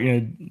support, you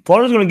know,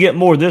 Florida's going to get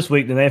more this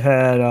week than they've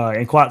had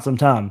in quite some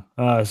time.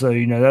 So,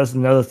 you know, that's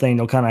another thing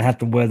they'll kind of have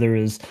to weather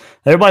is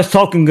everybody's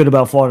talking good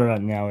about Florida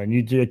right now. And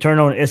you turn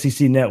on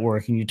SEC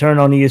Network and you turn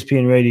on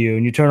ESPN Radio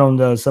and you turn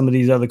on some of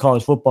these other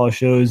college football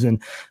shows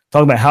and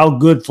talk about how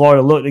good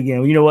Florida looked again.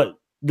 Well, you know what?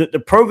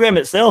 The program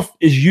itself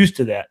is used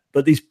to that,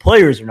 but these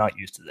players are not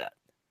used to that.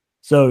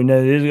 So, you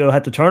know, they're going to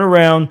have to turn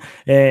around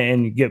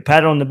and get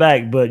patted on the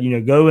back. But, you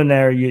know, go in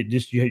there.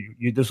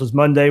 This was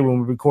Monday when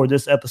we record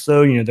this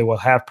episode. You know, they will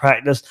have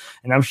practice.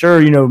 And I'm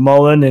sure, you know,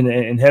 Mullen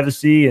and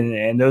Hevesy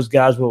and those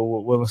guys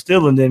will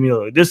instill in them, you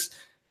know,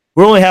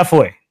 we're only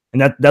halfway.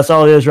 And that's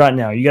all it is right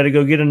now. You got to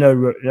go get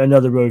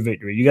another road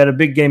victory. You got a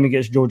big game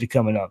against Georgia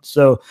coming up.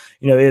 So,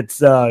 you know,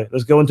 it's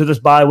let's go into this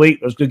bye week.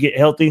 Let's go get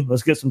healthy.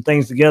 Let's get some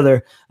things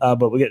together.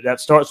 But that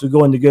starts with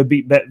going to go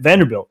beat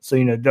Vanderbilt. So,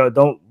 you know,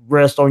 don't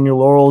rest on your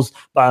laurels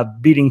by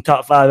beating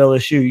top 5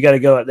 LSU. You got to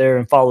go out there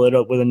and follow it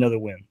up with another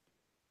win.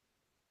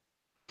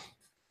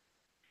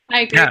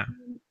 I agree. Yeah.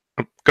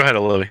 Go ahead,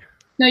 Olivia.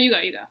 No, you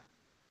go.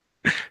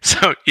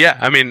 So yeah,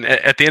 I mean,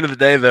 at the end of the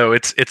day, though,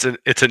 it's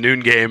a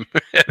noon game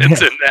and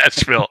it's in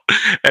Nashville,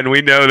 and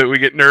we know that we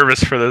get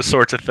nervous for those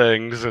sorts of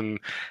things, and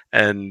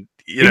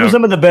you know,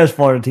 some of the best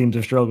Florida teams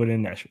have struggled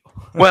in Nashville.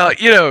 Well,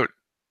 you know,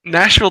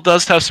 Nashville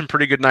does have some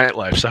pretty good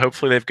nightlife, so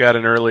hopefully they've got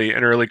an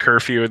early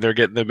curfew and they're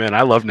getting them in.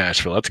 I love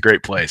Nashville; that's a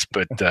great place,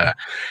 but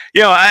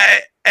you know,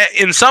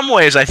 in some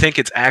ways, I think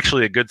it's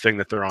actually a good thing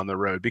that they're on the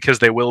road because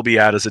they will be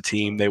out as a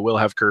team. They will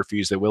have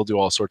curfews. They will do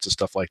all sorts of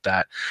stuff like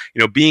that. You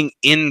know, being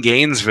in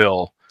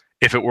Gainesville,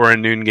 if it were a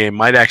noon game,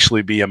 might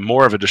actually be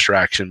more of a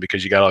distraction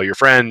because you got all your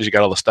friends, you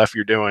got all the stuff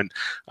you're doing.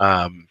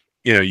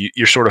 You know,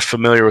 you're sort of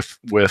familiar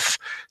with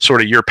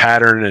sort of your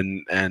pattern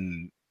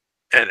and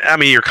I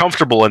mean, you're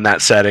comfortable in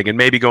that setting, and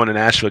maybe going to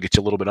Nashville gets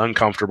you a little bit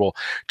uncomfortable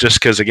just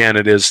because, again,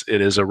 it is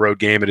a road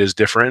game. It is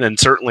different. And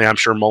certainly I'm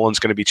sure Mullen's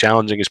going to be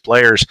challenging his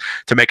players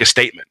to make a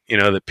statement, you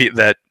know,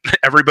 that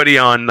everybody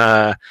on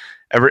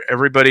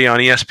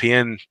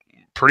ESPN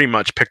pretty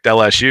much picked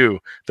LSU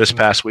this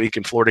past week,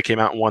 and Florida came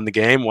out and won the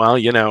game. Well,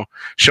 you know,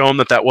 show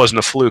them that wasn't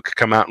a fluke.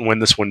 Come out and win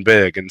this one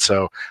big. And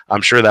so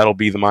I'm sure that'll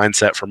be the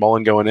mindset for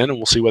Mullen going in, and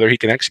we'll see whether he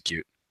can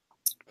execute.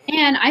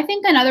 And I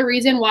think another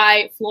reason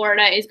why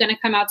Florida is going to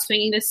come out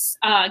swinging this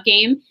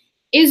game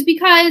is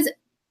because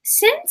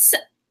since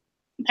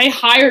they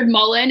hired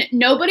Mullen,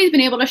 nobody's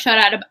been able to shut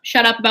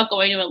up about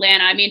going to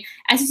Atlanta. I mean,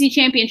 SEC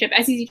championship.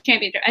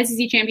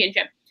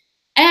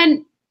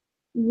 And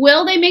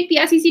will they make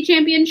the SEC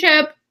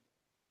championship?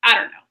 I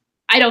don't know.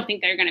 I don't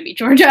think they're going to beat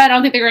Georgia. I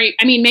don't think they're great.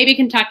 I mean, maybe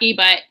Kentucky,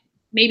 but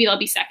maybe they'll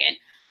be second.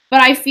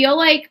 But I feel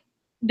like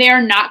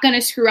they're not going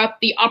to screw up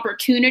the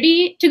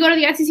opportunity to go to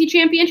the SEC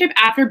championship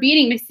after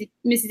beating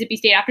Mississippi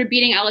State, after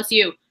beating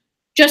LSU,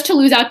 just to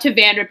lose out to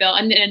Vanderbilt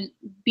and then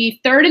be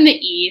third in the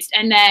East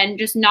and then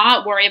just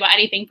not worry about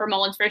anything for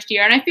Mullen's first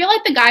year. And I feel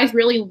like the guys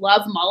really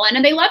love Mullen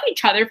and they love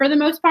each other for the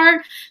most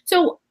part.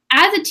 So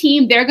as a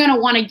team, they're going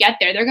to want to get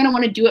there. They're going to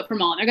want to do it for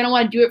Mullen. They're going to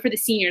want to do it for the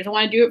seniors. They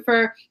want to do it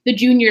for the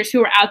juniors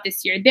who are out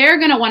this year. They're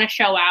going to want to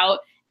show out.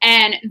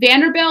 And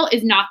Vanderbilt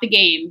is not the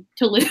game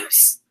to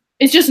lose.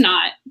 It's just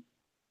not.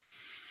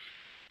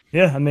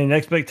 Yeah, I mean,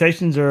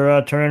 expectations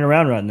are turning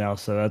around right now,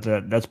 so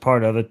that's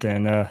part of it.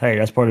 And hey,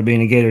 that's part of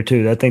being a Gator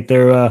too. I think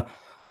they're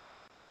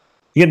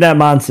you get that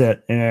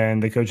mindset,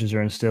 and the coaches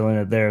are instilling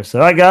it there. So,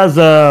 all right, guys,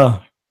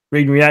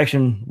 reading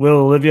reaction.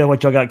 Will, Olivia,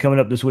 what y'all got coming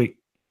up this week?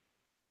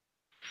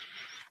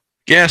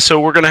 Yeah, so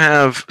we're gonna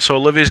have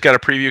Olivia's got a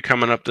preview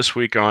coming up this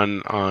week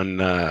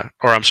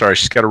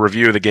she's got a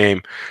review of the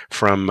game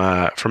from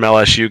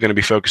LSU. Going to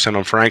be focusing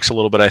on Franks a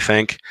little bit, I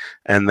think,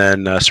 and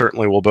then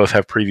certainly we'll both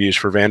have previews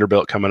for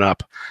Vanderbilt coming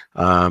up.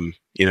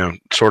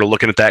 Sort of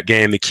looking at that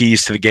game, the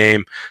keys to the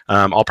game.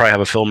 I'll probably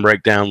have a film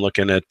breakdown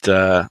looking at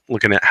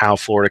how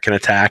Florida can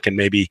attack and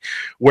maybe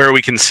where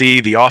we can see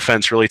the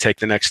offense really take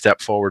the next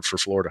step forward for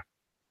Florida.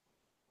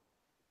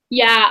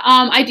 Yeah,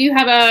 I do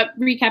have a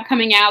recap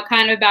coming out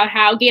kind of about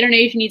how Gator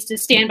Nation needs to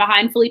stand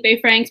behind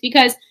Felipe Franks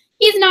because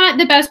he's not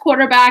the best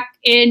quarterback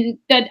in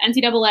the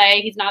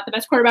NCAA. He's not the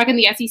best quarterback in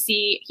the SEC.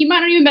 He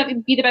might not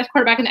even be the best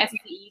quarterback in the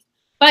SEC East,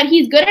 but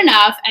he's good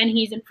enough and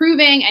he's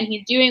improving and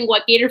he's doing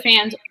what Gator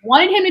fans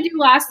wanted him to do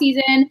last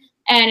season.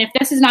 And if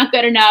this is not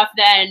good enough,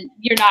 then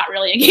you're not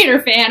really a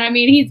Gator fan. I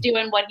mean, he's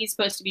doing what he's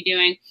supposed to be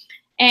doing.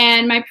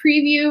 And my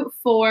preview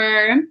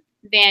for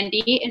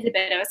Vandy is a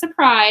bit of a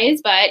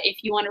surprise, but if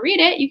you want to read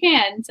it, you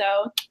can.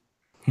 So,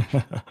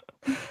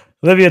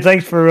 Olivia,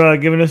 thanks for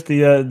giving us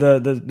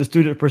the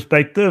student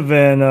perspective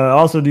and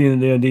also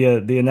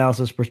the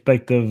analysis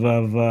perspective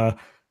of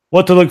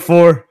what to look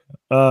for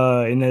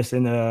in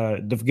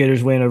the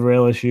Gators win over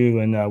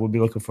LSU, and we'll be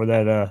looking for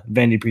that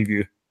Vandy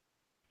preview.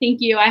 Thank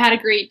you. I had a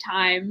great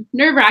time.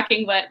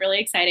 Nerve-wracking, but really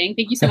exciting.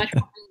 Thank you so much for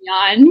having me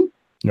on.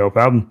 No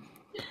problem.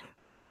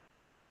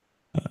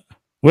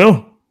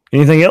 Will,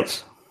 anything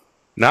else?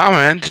 No,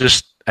 man.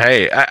 Just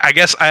hey, I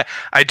guess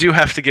I do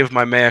have to give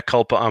my mea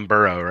culpa on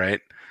Burrow, right?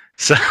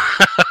 So,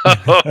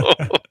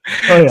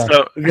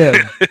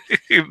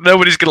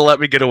 nobody's gonna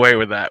let me get away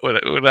with that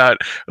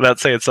without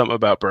saying something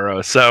about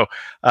Burrow. So,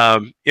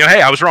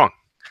 hey, I was wrong,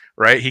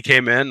 right? He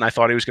came in, I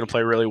thought he was going to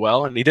play really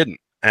well, and he didn't.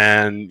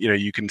 And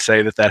you can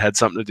say that had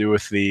something to do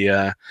with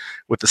the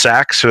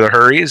sacks or the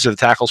hurries or the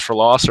tackles for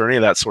loss or any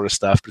of that sort of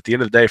stuff. But at the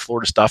end of the day,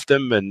 Florida stuffed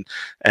him, and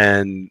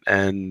in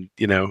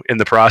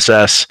the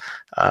process,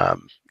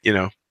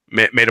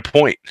 made a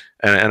point.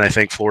 And I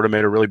think Florida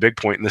made a really big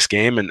point in this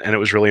game, and it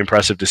was really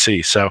impressive to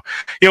see. So,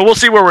 we'll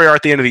see where we are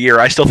at the end of the year.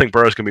 I still think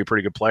Burrow's going to be a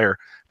pretty good player,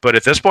 but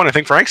at this point, I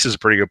think Franks is a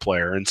pretty good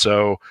player. And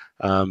so,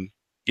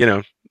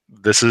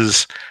 this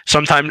is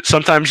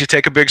sometimes you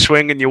take a big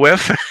swing and you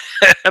whiff,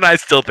 and I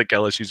still think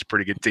LSU's a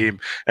pretty good team.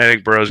 I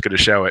think Burrow's going to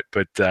show it,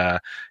 but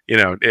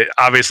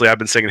obviously I've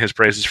been singing his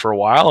praises for a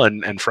while,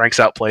 and Franks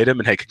outplayed him.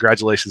 And hey,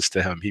 congratulations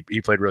to him.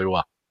 He played really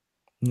well.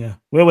 Yeah.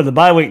 Well, with the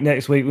bye week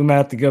next week, we might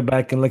have to go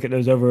back and look at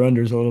those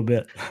over-unders a little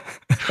bit.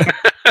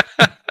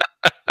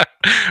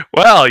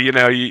 Well,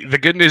 the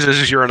good news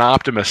is you're an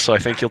optimist, so I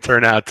think you'll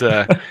turn out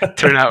a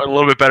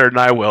little bit better than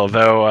I will.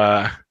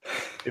 Though,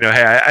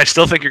 hey, I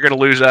still think you're going to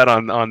lose that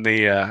on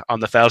the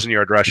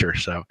 1,000-yard rusher.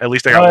 So at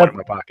least I got one in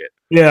my pocket.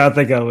 Yeah, I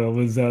think I will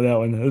lose that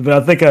one.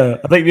 But I think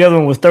the other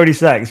one was 30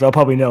 sacks, so I'll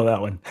probably know that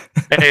one.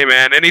 Hey,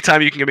 man,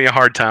 anytime you can give me a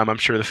hard time, I'm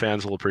sure the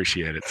fans will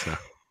appreciate it. So.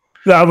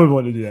 No, I would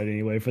want to do that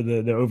anyway for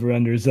the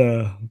over-unders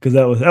because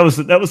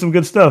that was some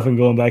good stuff and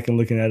going back and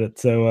looking at it.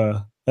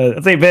 So I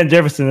think Van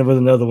Jefferson was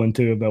another one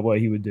too about what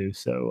he would do.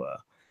 So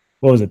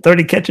what was it,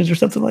 30 catches or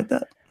something like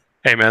that?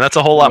 Hey man, that's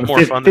a whole lot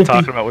more fun than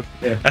talking about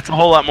that's a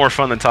whole lot more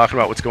fun than talking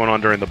about what's going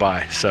on during the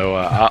bye. So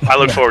I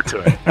look forward to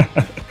it.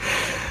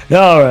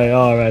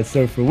 All right.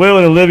 So for Will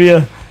and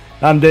Olivia,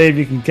 I'm Dave.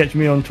 You can catch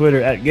me on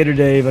Twitter at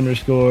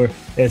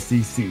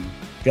GatorDave_SEC.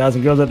 Guys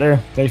and girls out there,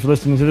 thanks for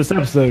listening to this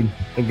episode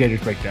of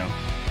Gators Breakdown.